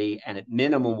priority, and at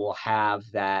minimum we'll have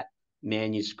that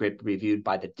manuscript reviewed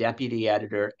by the deputy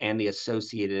editor and the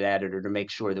associated editor to make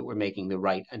sure that we're making the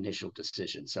right initial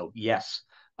decision. So yes,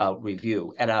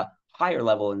 review. At a higher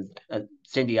level, and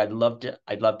Cindy, I'd love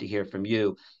to hear from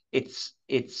you. It's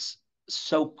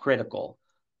so critical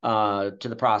to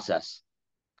the process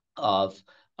of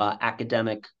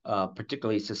academic,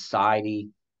 particularly society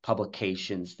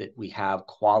publications, that we have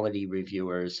quality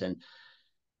reviewers. And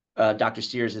Dr.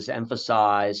 Sears has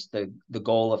emphasized the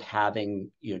goal of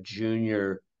having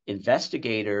junior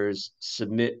investigators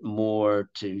submit more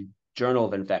to Journal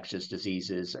of Infectious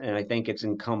Diseases. And I think it's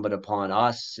incumbent upon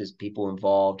us as people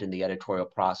involved in the editorial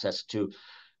process to,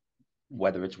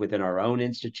 whether it's within our own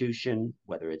institution,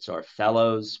 whether it's our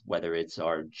fellows, whether it's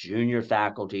our junior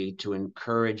faculty, to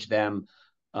encourage them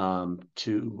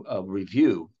to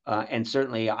review. And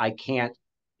certainly I can't,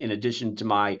 in addition to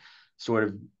my sort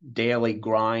of daily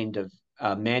grind of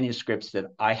manuscripts that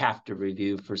I have to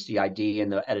review for CID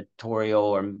and the editorial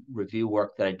or review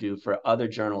work that I do for other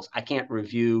journals, I can't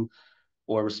review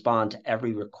or respond to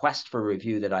every request for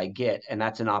review that I get. And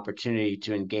that's an opportunity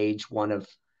to engage one of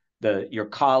your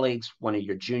colleagues, one of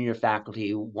your junior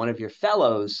faculty, one of your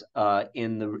fellows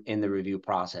in the review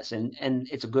process. And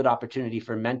it's a good opportunity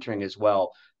for mentoring as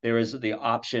well. There is the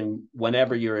option,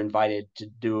 whenever you're invited to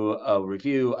do a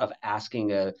review, of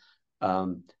asking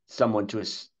someone to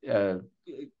I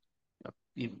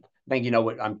think you know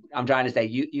what I'm trying to say.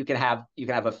 You can have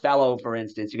a fellow, for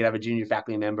instance. You can have a junior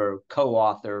faculty member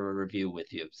co-author a review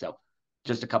with you. So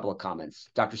just a couple of comments.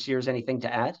 Dr. Sears, anything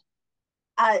to add?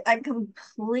 I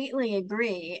completely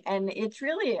agree, and it's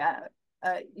really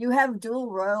you have dual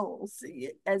roles.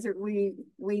 As we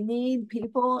need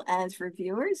people as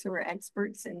reviewers who are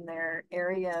experts in their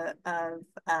area of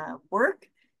work,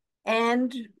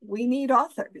 and we need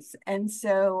authors. And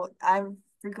so I've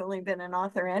frequently been an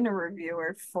author and a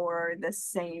reviewer for the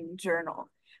same journal.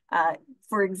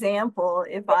 For example,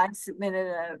 if I submitted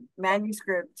a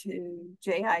manuscript to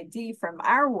JID from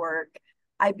our work,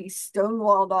 I'd be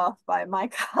stonewalled off by my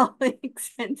colleagues,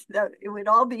 and it would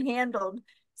all be handled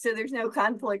so there's no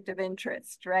conflict of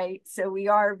interest, right? So we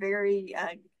are very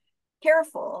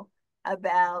careful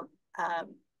about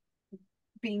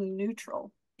being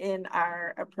neutral in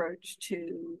our approach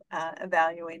to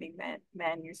evaluating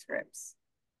manuscripts.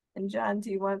 And John,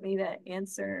 do you want me to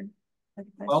answer that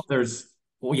question?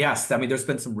 Well, yes. I mean, there's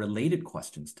been some related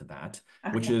questions to that,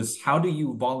 which is, how do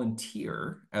you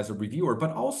volunteer as a reviewer,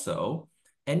 but also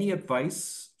any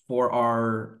advice for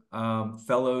our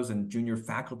fellows and junior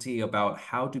faculty about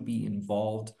how to be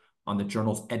involved on the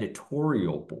journal's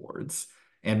editorial boards?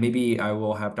 And maybe I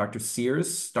will have Dr.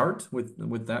 Sears start with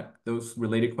those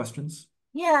related questions.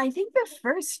 Yeah, I think the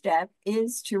first step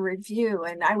is to review.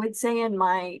 And I would say in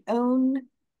my own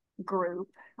group,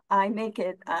 I make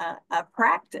it a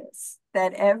practice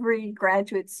that every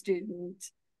graduate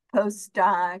student,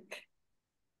 postdoc,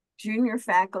 junior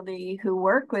faculty who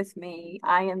work with me,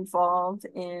 I involve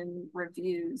in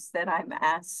reviews that I'm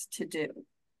asked to do.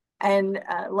 And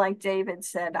like David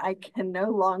said, I can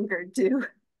no longer do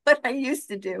what I used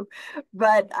to do,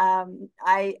 but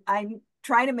I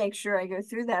try to make sure I go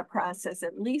through that process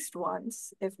at least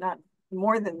once, if not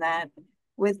more than that,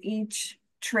 with each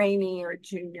trainee or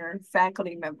junior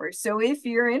faculty member. So if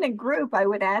you're in a group, I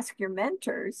would ask your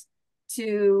mentors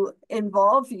to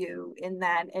involve you in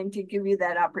that and to give you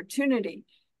that opportunity.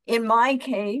 In my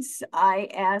case, I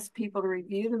ask people to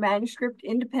review the manuscript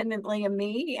independently of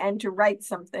me and to write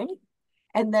something.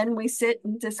 And then we sit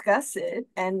and discuss it,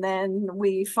 and then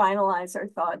we finalize our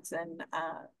thoughts, and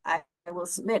I will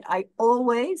submit. I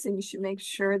always, and you should make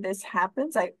sure this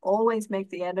happens, I always make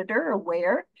the editor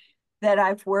aware that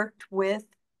I've worked with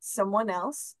someone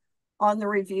else on the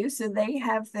review, so they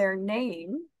have their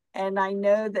name, and I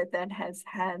know that that has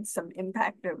had some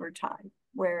impact over time,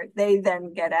 where they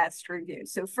then get asked to review.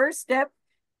 So first step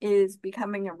is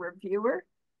becoming a reviewer.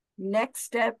 Next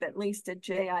step, at least at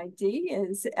JID,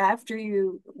 is after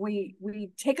we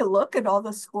take a look at all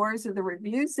the scores of the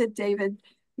reviews that David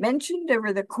mentioned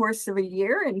over the course of a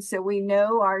year. And so we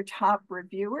know our top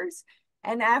reviewers.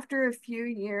 And after a few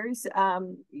years,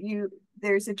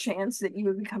 there's a chance that you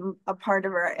would become a part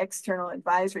of our external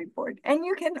advisory board. And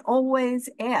you can always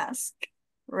ask,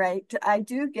 right? I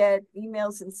do get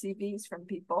emails and CVs from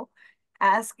people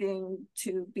asking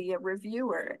to be a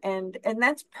reviewer, and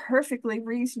that's perfectly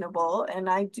reasonable. And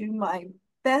I do my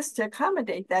best to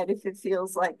accommodate that if it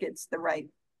feels like it's the right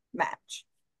match.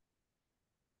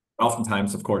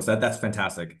 Oftentimes, of course, that's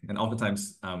fantastic. And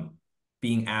oftentimes,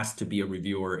 being asked to be a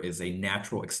reviewer is a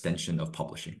natural extension of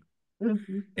publishing.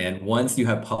 Mm-hmm. And once you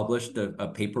have published a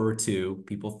paper or two,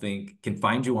 people can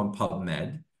find you on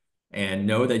PubMed and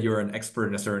know that you're an expert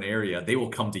in a certain area, they will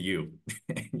come to you.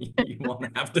 You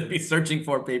won't have to be searching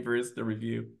for papers to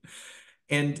review.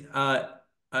 And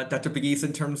Dr. Pegues,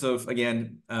 in terms of,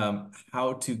 again,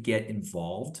 how to get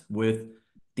involved with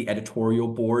the editorial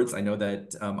boards, I know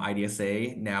that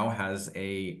IDSA now has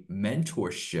a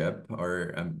mentorship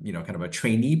or, kind of a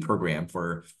trainee program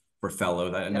for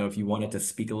fellows. I don't know if you wanted to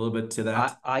speak a little bit to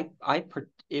that.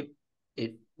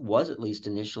 It was at least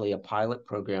initially a pilot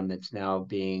program that's now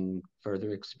being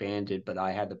further expanded, but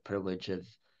I had the privilege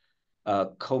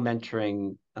of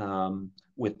co-mentoring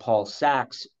with Paul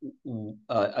Sachs,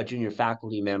 a junior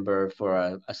faculty member, for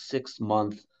a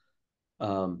 6-month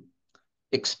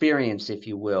experience, if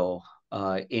you will,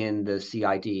 in the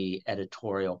CID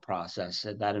editorial process.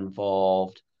 And that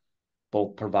involved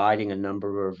both providing a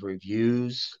number of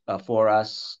reviews for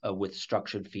us with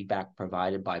structured feedback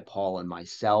provided by Paul and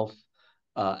myself,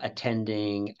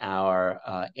 attending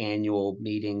our annual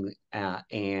meeting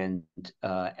and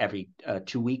every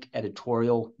 2-week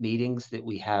editorial meetings that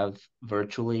we have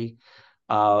virtually,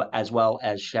 as well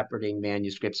as shepherding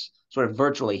manuscripts sort of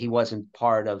virtually. He wasn't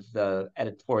part of the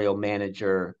editorial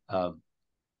manager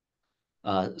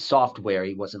software.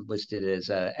 He wasn't listed as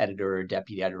an editor or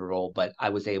deputy editor role, but I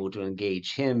was able to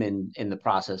engage him in the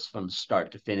process from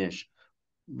start to finish,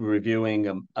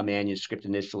 reviewing a manuscript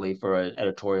initially for an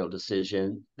editorial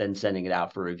decision, then sending it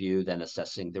out for review, then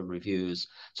assessing the reviews.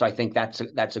 So I think that's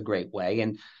a great way.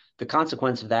 And the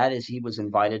consequence of that is he was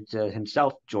invited to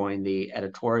himself join the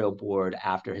editorial board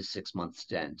after his 6-month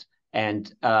stint.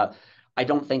 And I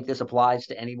don't think this applies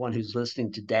to anyone who's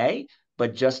listening today,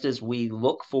 but just as we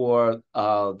look for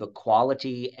the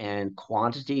quality and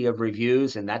quantity of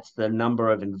reviews, and that's the number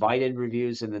of invited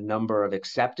reviews and the number of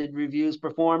accepted reviews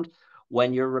performed,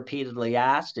 when you're repeatedly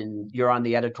asked and you're on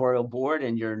the editorial board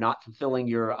and you're not fulfilling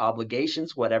your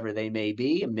obligations, whatever they may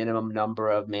be, a minimum number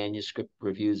of manuscript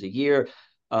reviews a year,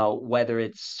 whether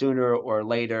it's sooner or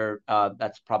later,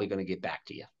 that's probably going to get back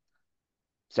to you.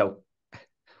 So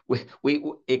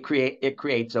it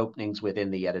creates openings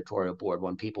within the editorial board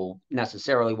when people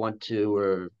necessarily want to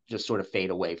or just sort of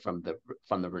fade away from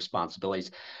the responsibilities.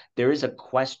 There is a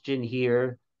question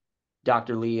here,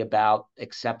 Dr. Lee, about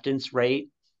acceptance rate.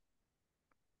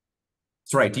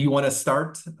 That's right. Do you want to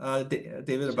start,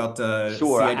 David, about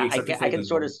sure. CID acceptance rate? I can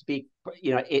sort of speak.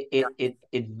 It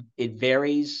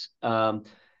varies.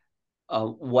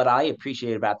 What I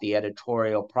appreciate about the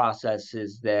editorial process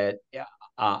is that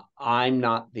I'm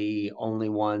not the only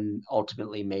one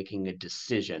ultimately making a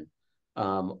decision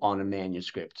on a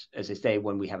manuscript. As I say,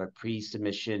 when we have a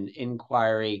pre-submission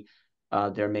inquiry,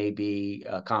 There may be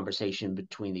a conversation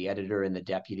between the editor and the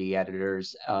deputy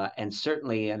editors, and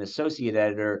certainly an associate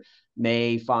editor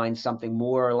may find something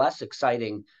more or less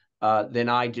exciting than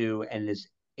I do and is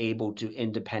able to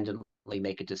independently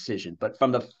make a decision. But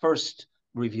from the first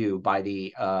review by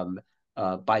the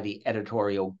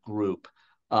editorial group,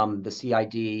 the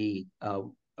CID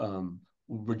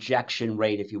rejection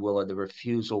rate, if you will, or the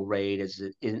refusal rate is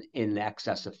in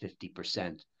excess of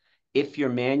 50%. If your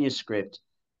manuscript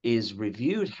is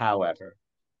reviewed, however,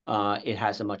 it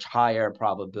has a much higher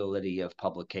probability of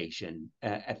publication.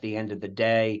 At the end of the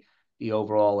day, the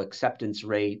overall acceptance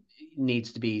rate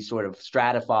needs to be sort of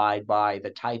stratified by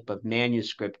the type of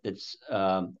manuscript that's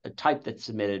a type that's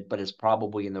submitted, but is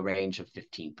probably in the range of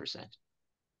 15%.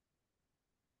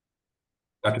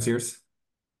 Dr. Sears?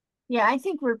 Yeah, I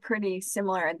think we're pretty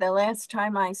similar. The last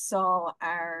time I saw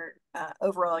our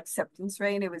overall acceptance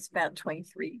rate, it was about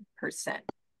 23%.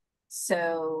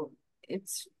 So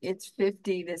it's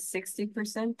 50 to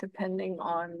 60%, depending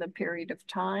on the period of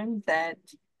time that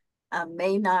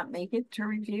may not make it to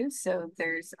review. So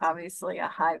there's obviously a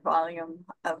high volume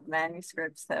of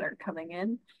manuscripts that are coming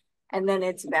in. And then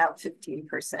it's about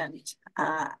 15%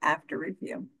 after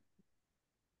review.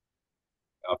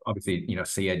 Obviously,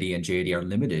 CID and JID are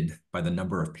limited by the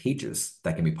number of pages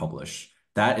that can be published.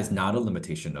 That is not a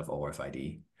limitation of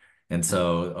OFID. And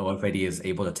so OFID is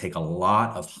able to take a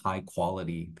lot of high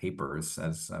quality papers,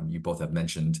 as you both have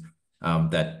mentioned,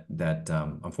 that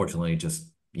unfortunately just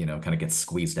kind of gets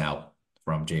squeezed out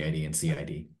from JID and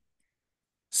CID.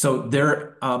 So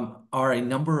there are a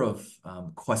number of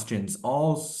questions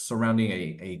all surrounding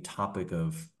a topic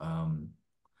of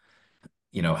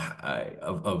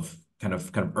kind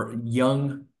of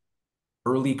young,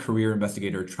 early career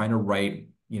investigator trying to write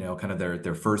kind of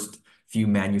their first few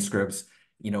manuscripts.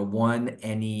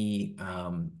 Any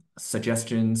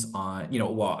suggestions on,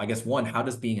 well, I guess one, how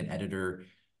does being an editor,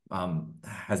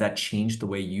 has that changed the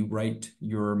way you write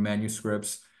your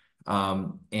manuscripts?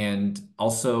 And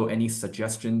also any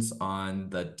suggestions on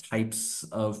the types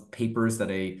of papers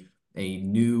that a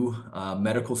new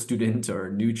medical student or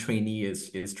new trainee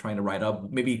is trying to write up?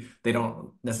 Maybe they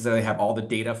don't necessarily have all the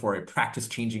data for a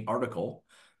practice-changing article,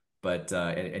 but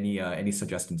any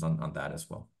suggestions on that as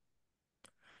well?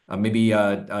 Maybe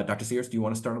Dr. Sears, do you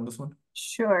want to start on this one?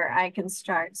 Sure, I can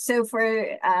start. So for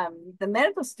the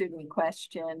medical student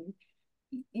question,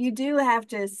 you do have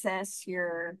to assess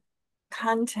your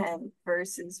content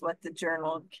versus what the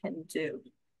journal can do.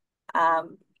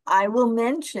 I will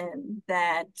mention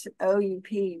that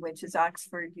OUP, which is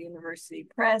Oxford University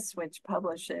Press, which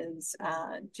publishes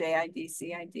JID,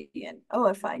 CID, and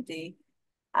OFID,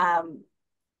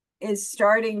 is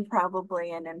starting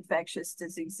probably an infectious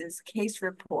diseases case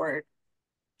report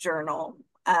journal,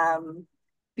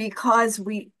 because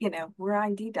we're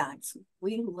ID docs.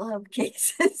 We love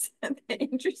cases,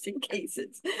 interesting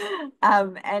cases.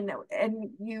 And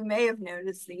you may have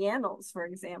noticed the Annals, for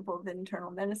example, of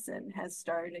Internal Medicine has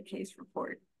started a case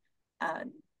report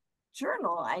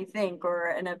journal, I think, or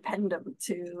an appendum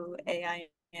to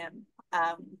AIM.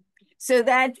 So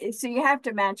you have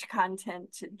to match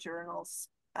content to journal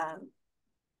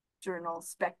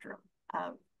spectrum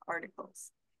of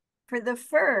articles. For the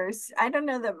first, I don't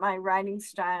know that my writing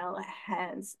style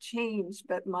has changed,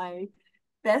 but my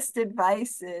best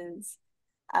advice is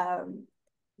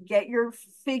get your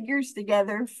figures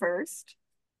together first,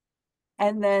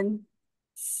 and then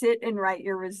sit and write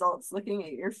your results, looking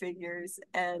at your figures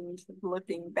and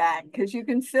looking back, because you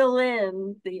can fill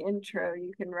in the intro,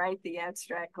 you can write the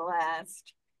abstract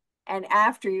last, and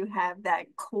after you have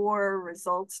that core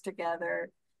results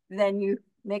together, then you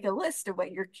make a list of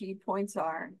what your key points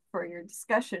are for your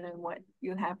discussion and what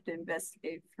you have to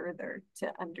investigate further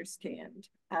to understand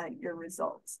your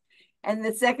results. And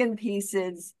the second piece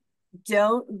is,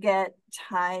 don't get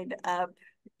tied up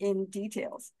in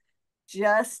details.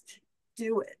 Just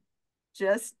do it.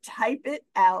 Just type it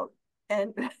out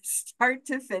and start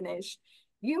to finish.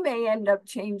 You may end up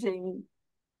changing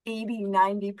 80,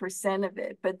 90% of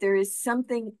it, but there is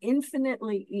something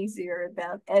infinitely easier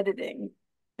about editing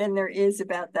than there is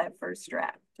about that first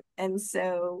draft. And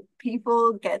so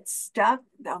people get stuck.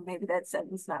 Oh, maybe that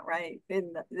sentence not right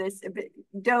in this.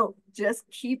 Don't, just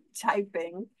keep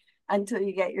typing until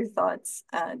you get your thoughts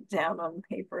down on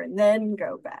paper, and then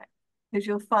go back, because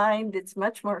you'll find it's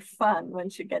much more fun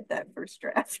once you get that first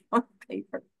draft on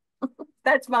paper.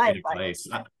 That's my advice.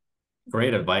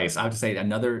 Great advice. I have to say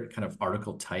another kind of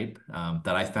article type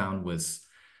that I found was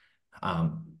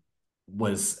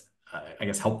I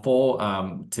guess helpful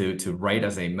to write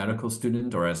as a medical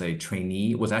student or as a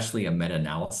trainee was actually a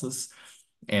meta-analysis.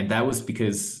 And that was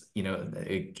because,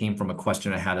 it came from a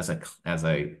question I had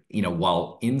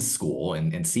while in school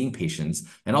and seeing patients.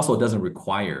 And also it doesn't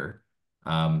require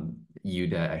you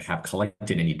to have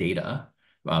collected any data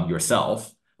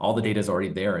yourself. All the data is already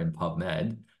there in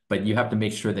PubMed, but you have to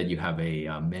make sure that you have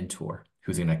a mentor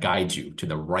who's going to guide you to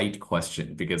the right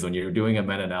question. Because when you're doing a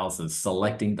meta-analysis,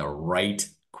 selecting the right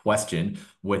question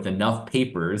with enough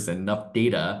papers and enough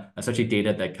data, especially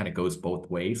data that kind of goes both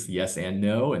ways, yes and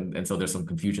no, and so there's some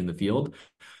confusion in the field.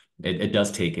 It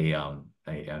does take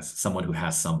someone who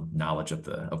has some knowledge of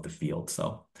the field.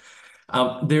 So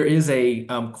there is a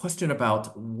question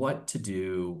about what to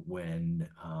do when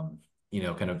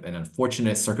kind of an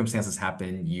unfortunate circumstances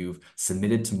happen. You've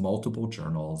submitted to multiple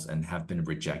journals and have been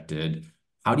rejected.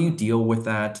 How do you deal with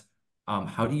that?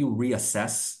 How do you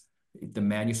reassess the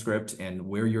manuscript and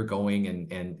where you're going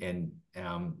and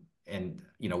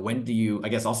when do you, I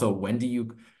guess also when do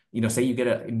you, say you get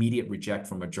an immediate reject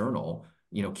from a journal,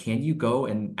 can you go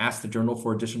and ask the journal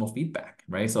for additional feedback,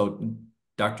 right? So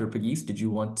Dr. Pegues, did you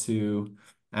want to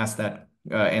answer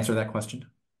that question?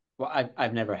 Well,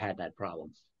 I've never had that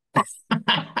problem.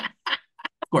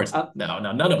 Of course, no,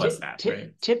 none of us have,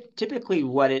 right? Typically,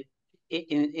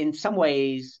 in some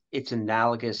ways, it's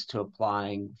analogous to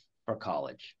applying for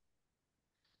college.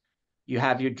 You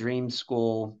have your dream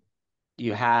school,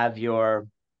 you have your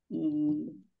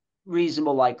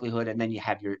reasonable likelihood, and then you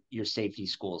have your safety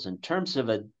schools. In terms of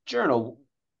a journal,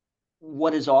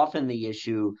 what is often the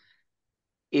issue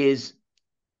is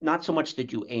not so much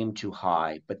that you aim too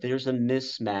high, but there's a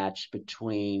mismatch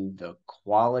between the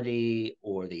quality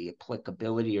or the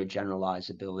applicability or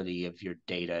generalizability of your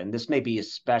data. And this may be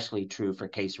especially true for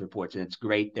case reports. And it's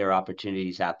great there are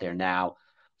opportunities out there now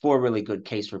for really good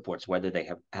case reports, whether they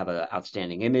have an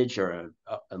outstanding image or an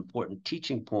important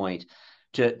teaching point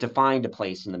to find a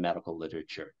place in the medical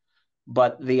literature.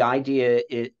 But the idea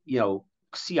is,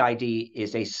 CID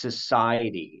is a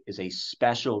society, is a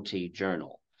specialty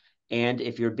journal. And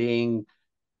if you're being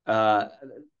turned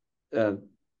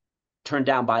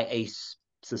down by a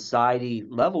society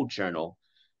level journal,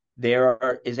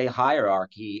 there is a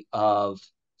hierarchy of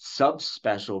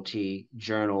subspecialty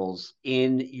journals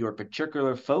in your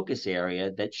particular focus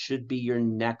area that should be your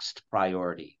next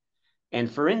priority.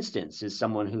 And for instance, as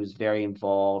someone who's very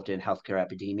involved in healthcare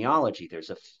epidemiology, there's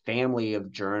a family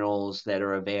of journals that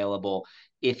are available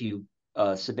if you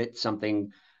submit something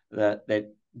that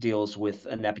deals with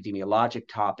an epidemiologic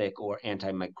topic or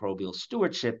antimicrobial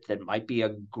stewardship that might be a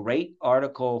great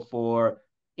article for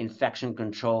infection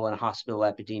control and hospital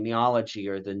epidemiology,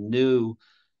 or the new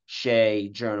Shea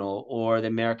Journal or the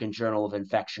American Journal of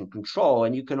Infection Control.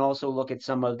 And you can also look at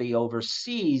some of the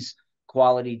overseas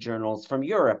quality journals from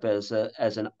Europe as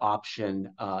an option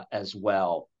as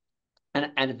well.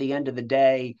 And at the end of the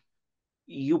day,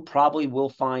 you probably will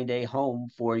find a home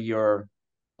for your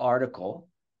article,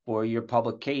 for your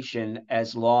publication,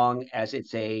 as long as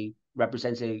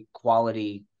represents a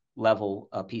quality level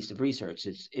piece of research.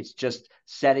 It's just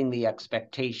setting the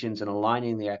expectations and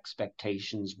aligning the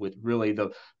expectations with really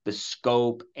the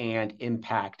scope and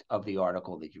impact of the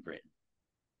article that you've written.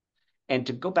 And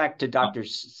to go back to Dr.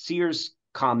 Sears'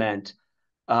 comment,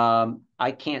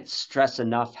 I can't stress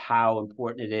enough how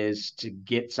important it is to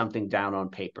get something down on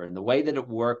paper. And the way that it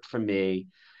worked for me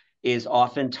is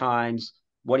oftentimes,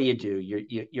 what do?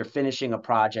 You're finishing a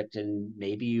project, and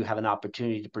maybe you have an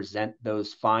opportunity to present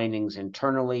those findings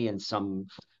internally in some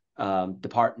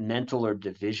departmental or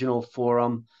divisional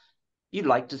forum. You'd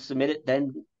like to submit it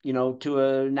then, to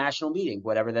a national meeting,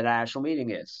 whatever the national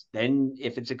meeting is. Then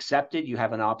if it's accepted, you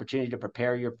have an opportunity to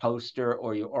prepare your poster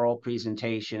or your oral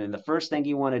presentation. And the first thing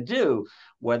you want to do,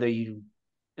 whether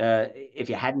if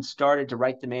you hadn't started to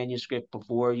write the manuscript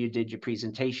before you did your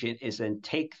presentation, is then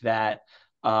take that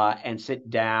and sit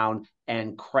down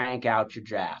and crank out your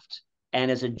draft.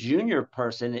 And as a junior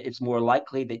person, it's more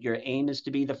likely that your aim is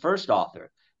to be the first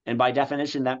author. And by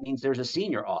definition, that means there's a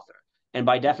senior author. And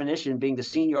by definition, being the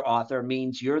senior author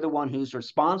means you're the one who's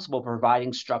responsible for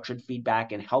providing structured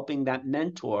feedback and helping that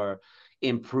mentor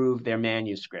improve their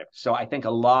manuscript. So I think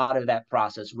a lot of that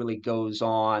process really goes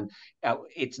on.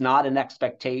 It's not an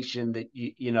expectation that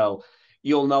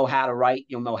you'll know how to write,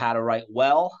 you'll know how to write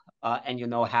well, and you'll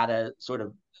know how to sort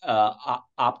of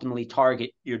optimally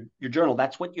target your journal.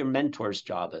 That's what your mentor's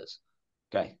job is.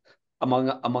 Okay,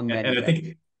 among many. And I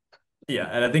think. Yeah,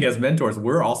 and I think as mentors,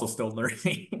 we're also still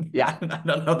learning. Yeah. I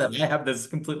don't know that I have this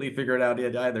completely figured out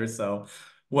yet either. So,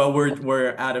 well,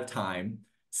 we're out of time.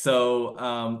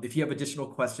 So, if you have additional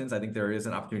questions, I think there is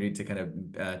an opportunity to kind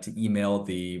of to email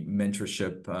the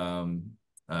mentorship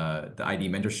the ID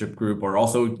mentorship group, or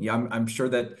also, yeah, I'm sure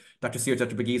that Dr. Sears,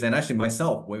 Dr. Pegues, and actually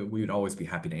myself, we would always be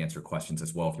happy to answer questions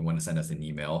as well if you want to send us an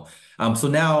email. So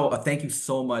now, thank you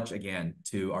so much again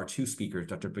to our two speakers,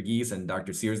 Dr. Pegues and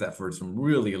Dr. Sears, for some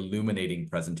really illuminating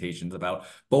presentations about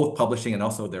both publishing and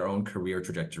also their own career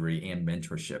trajectory and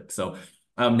mentorship. So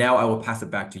now I will pass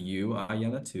it back to you,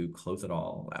 Yana, to close it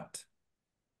all out.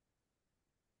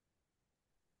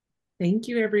 Thank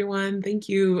you, everyone. Thank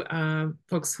you,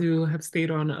 folks who have stayed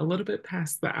on a little bit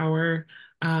past the hour.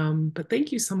 But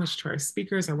thank you so much to our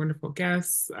speakers, our wonderful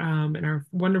guests, and our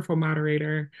wonderful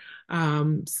moderator.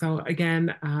 So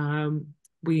again,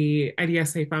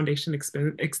 IDSA Foundation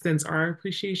extends our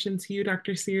appreciation to you,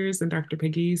 Dr. Sears and Dr.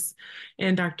 Pegues,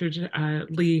 and Dr.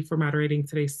 Lee for moderating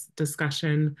today's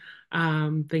discussion.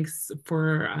 Thanks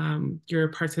for your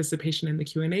participation in the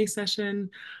Q&A session.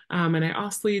 And I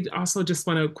also just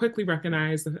want to quickly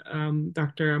recognize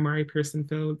Dr. Amari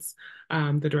Pearson-Fields,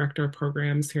 the Director of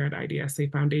Programs here at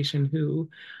IDSA Foundation, who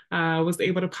was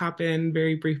able to pop in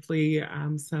very briefly.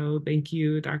 So thank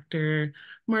you, Dr.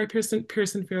 Amari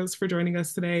Pearson-Fields, for joining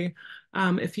us today.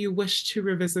 If you wish to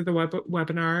revisit the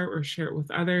webinar or share it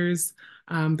with others,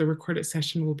 the recorded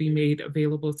session will be made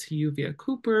available to you via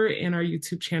Cooper and our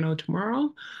YouTube channel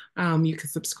tomorrow. You can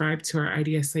subscribe to our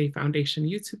IDSA Foundation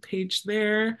YouTube page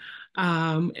there.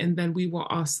 And then we will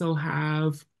also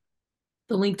have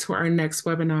the link to our next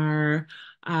webinar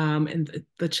in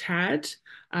the chat.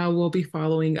 We'll be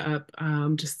following up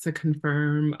just to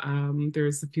confirm.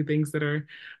 There's a few things that are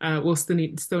we'll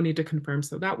still need to confirm.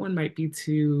 So that one might be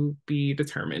to be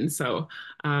determined. So,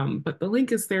 but the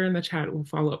link is there in the chat. We'll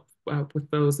follow up with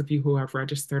those of you who have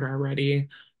registered already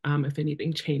if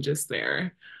anything changes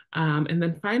there. And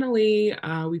then finally,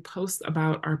 we post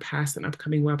about our past and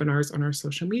upcoming webinars on our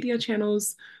social media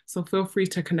channels. So feel free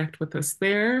to connect with us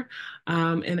there.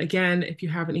 And again, if you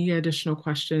have any additional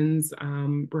questions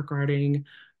regarding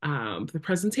the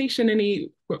presentation,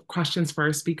 any questions for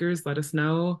our speakers, let us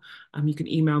know. You can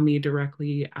email me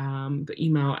directly. The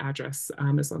email address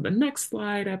is on the next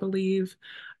slide, I believe.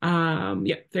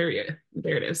 Yeah, there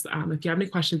it is. If you have any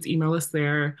questions, email us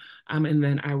there, and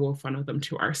then I will funnel them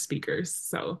to our speakers.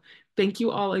 So thank you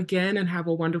all again, and have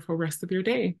a wonderful rest of your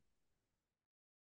day.